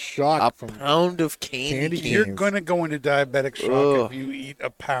shock A from. pound of candy Candy cane. You're going to go into diabetic shock Ugh. if you eat a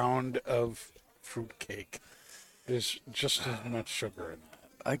pound of fruitcake. There's just as much sugar in that.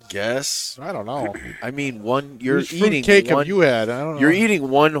 I guess. I don't know. I mean, you're Which eating fruitcake one. have you had? I don't know. You're eating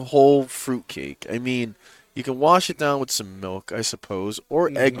one whole fruitcake. I mean, you can wash it down with some milk, I suppose, or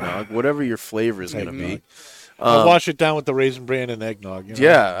eggnog, whatever your flavor is going to be. I'll wash it down with the Raisin Bran and eggnog. You know?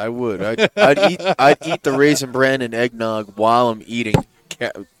 Yeah, I would. I'd eat the Raisin Bran and eggnog while I'm eating.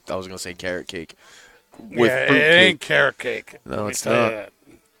 I was going to say carrot cake with Yeah, fruit it cake. ain't carrot cake. No, Let me it's tell you not. that.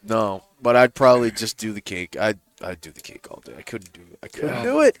 No, but I'd probably just do the cake. I'd do the cake all day. I couldn't do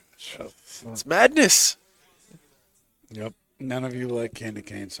it. It's madness. Yep. None of you like candy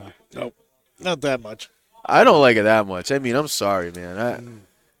canes, huh? Nope. Not that much. I don't like it that much. I mean, I'm sorry, man.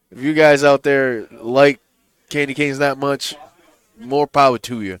 If you guys out there like candy canes that much, more power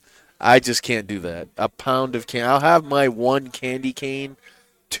to you. I just can't do that. A pound of candy. I'll have my one candy cane,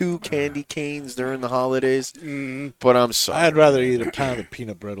 2 candy canes during the holidays, but I'm sorry. I'd rather eat a pound of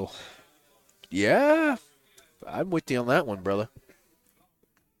peanut brittle. Yeah, I'm with you on that one, brother.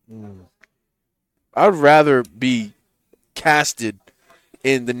 I'd rather be casted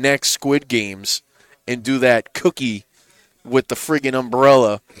in the next Squid Games and do that cookie with the friggin'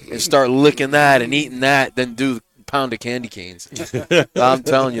 umbrella and start licking that and eating that than do the pound of candy canes. I'm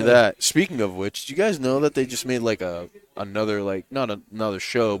telling you that. Speaking of which, do you guys know that they just made like another, like, not another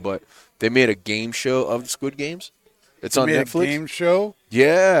show, but they made a game show of the Squid Games? It's You on made a Netflix. game show?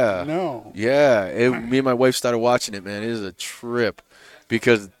 Yeah. No. Yeah. Me and my wife started watching it, man. It is a trip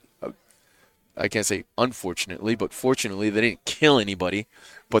because I can't say unfortunately, but fortunately they didn't kill anybody,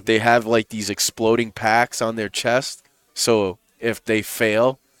 but they have like these exploding packs on their chest. So if they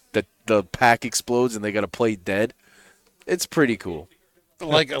fail, the pack explodes and they got to play dead. It's pretty cool.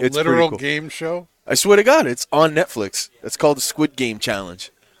 Like a It's literal pretty cool. game show? I swear to God, it's on Netflix. It's called the Squid Game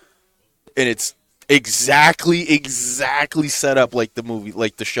Challenge. And it's exactly set up like the movie,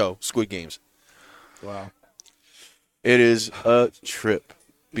 like the show, Squid Games. Wow. It is a trip.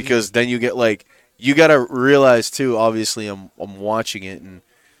 Because then you get like, you got to realize too, obviously I'm watching it and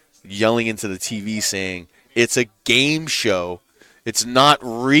yelling into the TV saying, it's a game show. It's not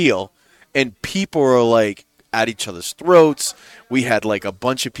real. And people are like at each other's throats. We had like a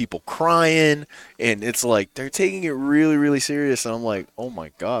bunch of people crying. And it's like, they're taking it really, really serious. And I'm like, oh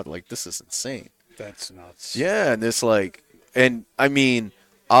my God, like this is insane. That's nuts. Yeah. And it's like, and I mean,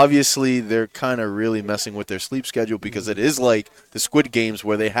 obviously they're kind of really messing with their sleep schedule because it is like the Squid Games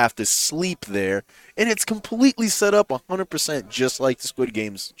where they have to sleep there. And it's completely set up 100% just like the Squid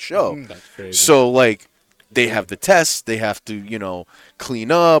Games show. That's crazy. So, like, they have the tests, they have to, clean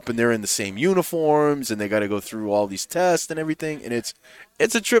up, and they're in the same uniforms, and they got to go through all these tests and everything, and it's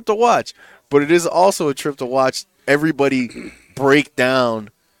a trip to watch. But it is also a trip to watch everybody break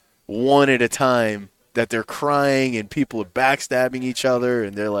down one at a time that they're crying and people are backstabbing each other,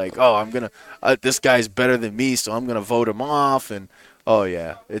 and they're like, oh, this guy's better than me, so I'm going to vote him off, and, oh,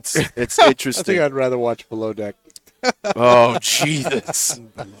 yeah, it's interesting. I think I'd rather watch Below Deck. Oh, Jesus.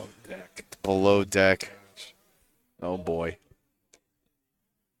 Below Deck. Below Deck. Oh, boy.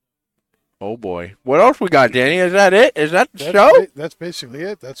 Oh, boy. What else we got, Danny? Is that it? Is that the show? That's basically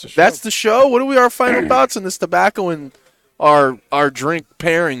it. That's the show. That's the show? What are our final thoughts on this tobacco and our drink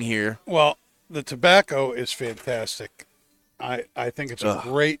pairing here? Well, the tobacco is fantastic. I think it's a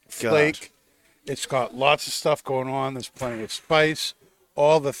great flake. It's got lots of stuff going on. There's plenty of spice.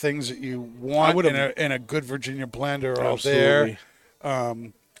 All the things that you want in a good Virginia blend are all there.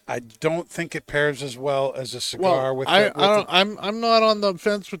 I don't think it pairs as well as a cigar. I'm not on the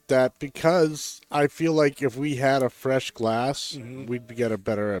fence with that because I feel like if we had a fresh glass, we'd get a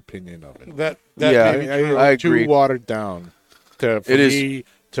better opinion of it. That Yeah, may be true. I agree. Too watered down for is. me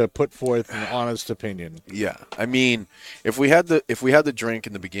to put forth an honest opinion. Yeah. I mean, if we had the drink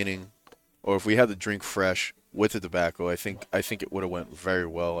in the beginning, or if we had the drink fresh with the tobacco, I think it would have went very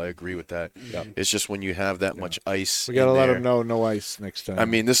well. I agree with that. Yeah. It's just when you have that much ice. We gotta in let there. them know no ice next time. I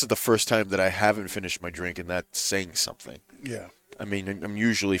mean, this is the first time that I haven't finished my drink, and that's saying something. Yeah. I mean, I'm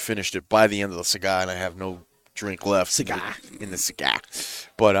usually finished it by the end of the cigar, and I have no drink left in the cigar.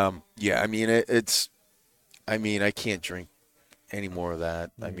 But yeah, I mean, I mean, I can't drink any more of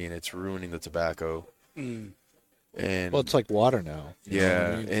that. I mean, it's ruining the tobacco. And well, it's like water now.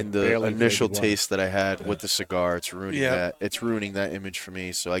 yeah, and the barely initial flavored water. taste that I had with the cigar, it's ruining Yeah. that. It's ruining that image for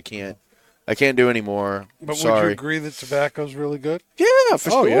me. So I can't do any more. But would Sorry. you agree that tobacco's really good? Yeah, for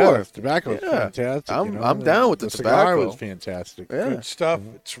Oh sure. yeah, tobacco is Yeah. fantastic. I'm down with the cigar tobacco. was fantastic. Yeah. Good stuff.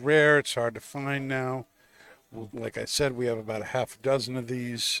 It's rare. It's hard to find now. Like I said, we have about a half a dozen of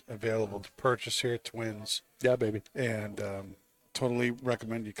these available to purchase here at Twins. Yeah, baby. And totally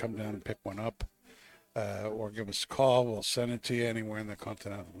recommend you come down and pick one up. Or give us a call. We'll send it to you anywhere in the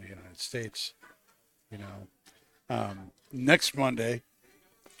continental United States. Next Monday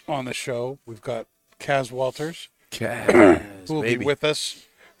on the show, we've got Kaz Walters, who will be with us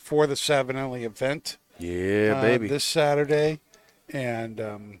for the Savinelli event Yeah, baby. this Saturday.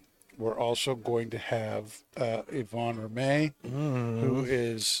 And we're also going to have Yvonne Ramey, who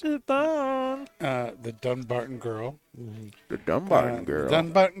is the Dunbarton girl. The Dumbarton girl.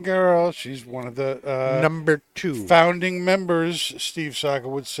 Dunbarton girl. She's one of the Number 2. founding members, Steve Saka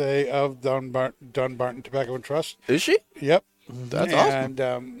would say, of Dunbarton Tobacco and Trust. Is she? Yep. That's awesome.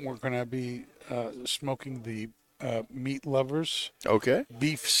 And we're going to be smoking the Meat Lovers Okay.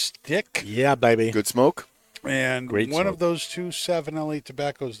 beef stick. Yeah, baby. Good smoke. And Great one smoke. of those two Savinelli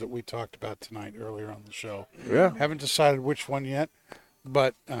tobaccos that we talked about tonight earlier on the show. Yeah. Haven't decided which one yet,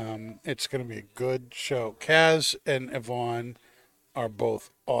 but it's going to be a good show. Kaz and Yvonne are both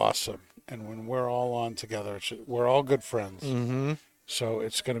awesome. And when we're all on together, we're all good friends. Mm-hmm. So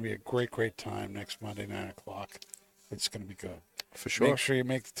it's going to be a great, great time next Monday, 9 o'clock. It's going to be good. For sure. Make sure you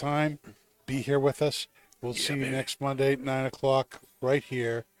make the time. Be here with us. We'll see you next Monday, 9 o'clock, right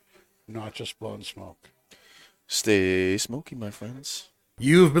here. Not Just Blowing Smoke. Stay smoky, my friends.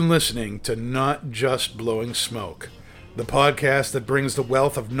 You've been listening to Not Just Blowing Smoke, the podcast that brings the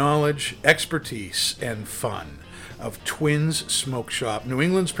wealth of knowledge, expertise, and fun of Twins Smoke Shop, New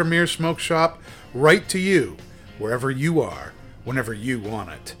England's premier smoke shop, right to you wherever you are, whenever you want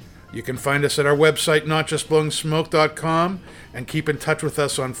it. You can find us at our website, notjustblowingsmoke.com, and keep in touch with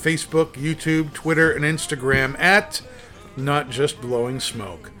us on Facebook, YouTube, Twitter, and Instagram at Not Just Blowing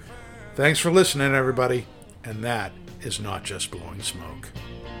Smoke. Thanks for listening, everybody, and that is Not Just Blowing Smoke.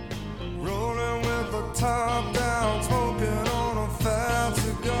 Rolling with the top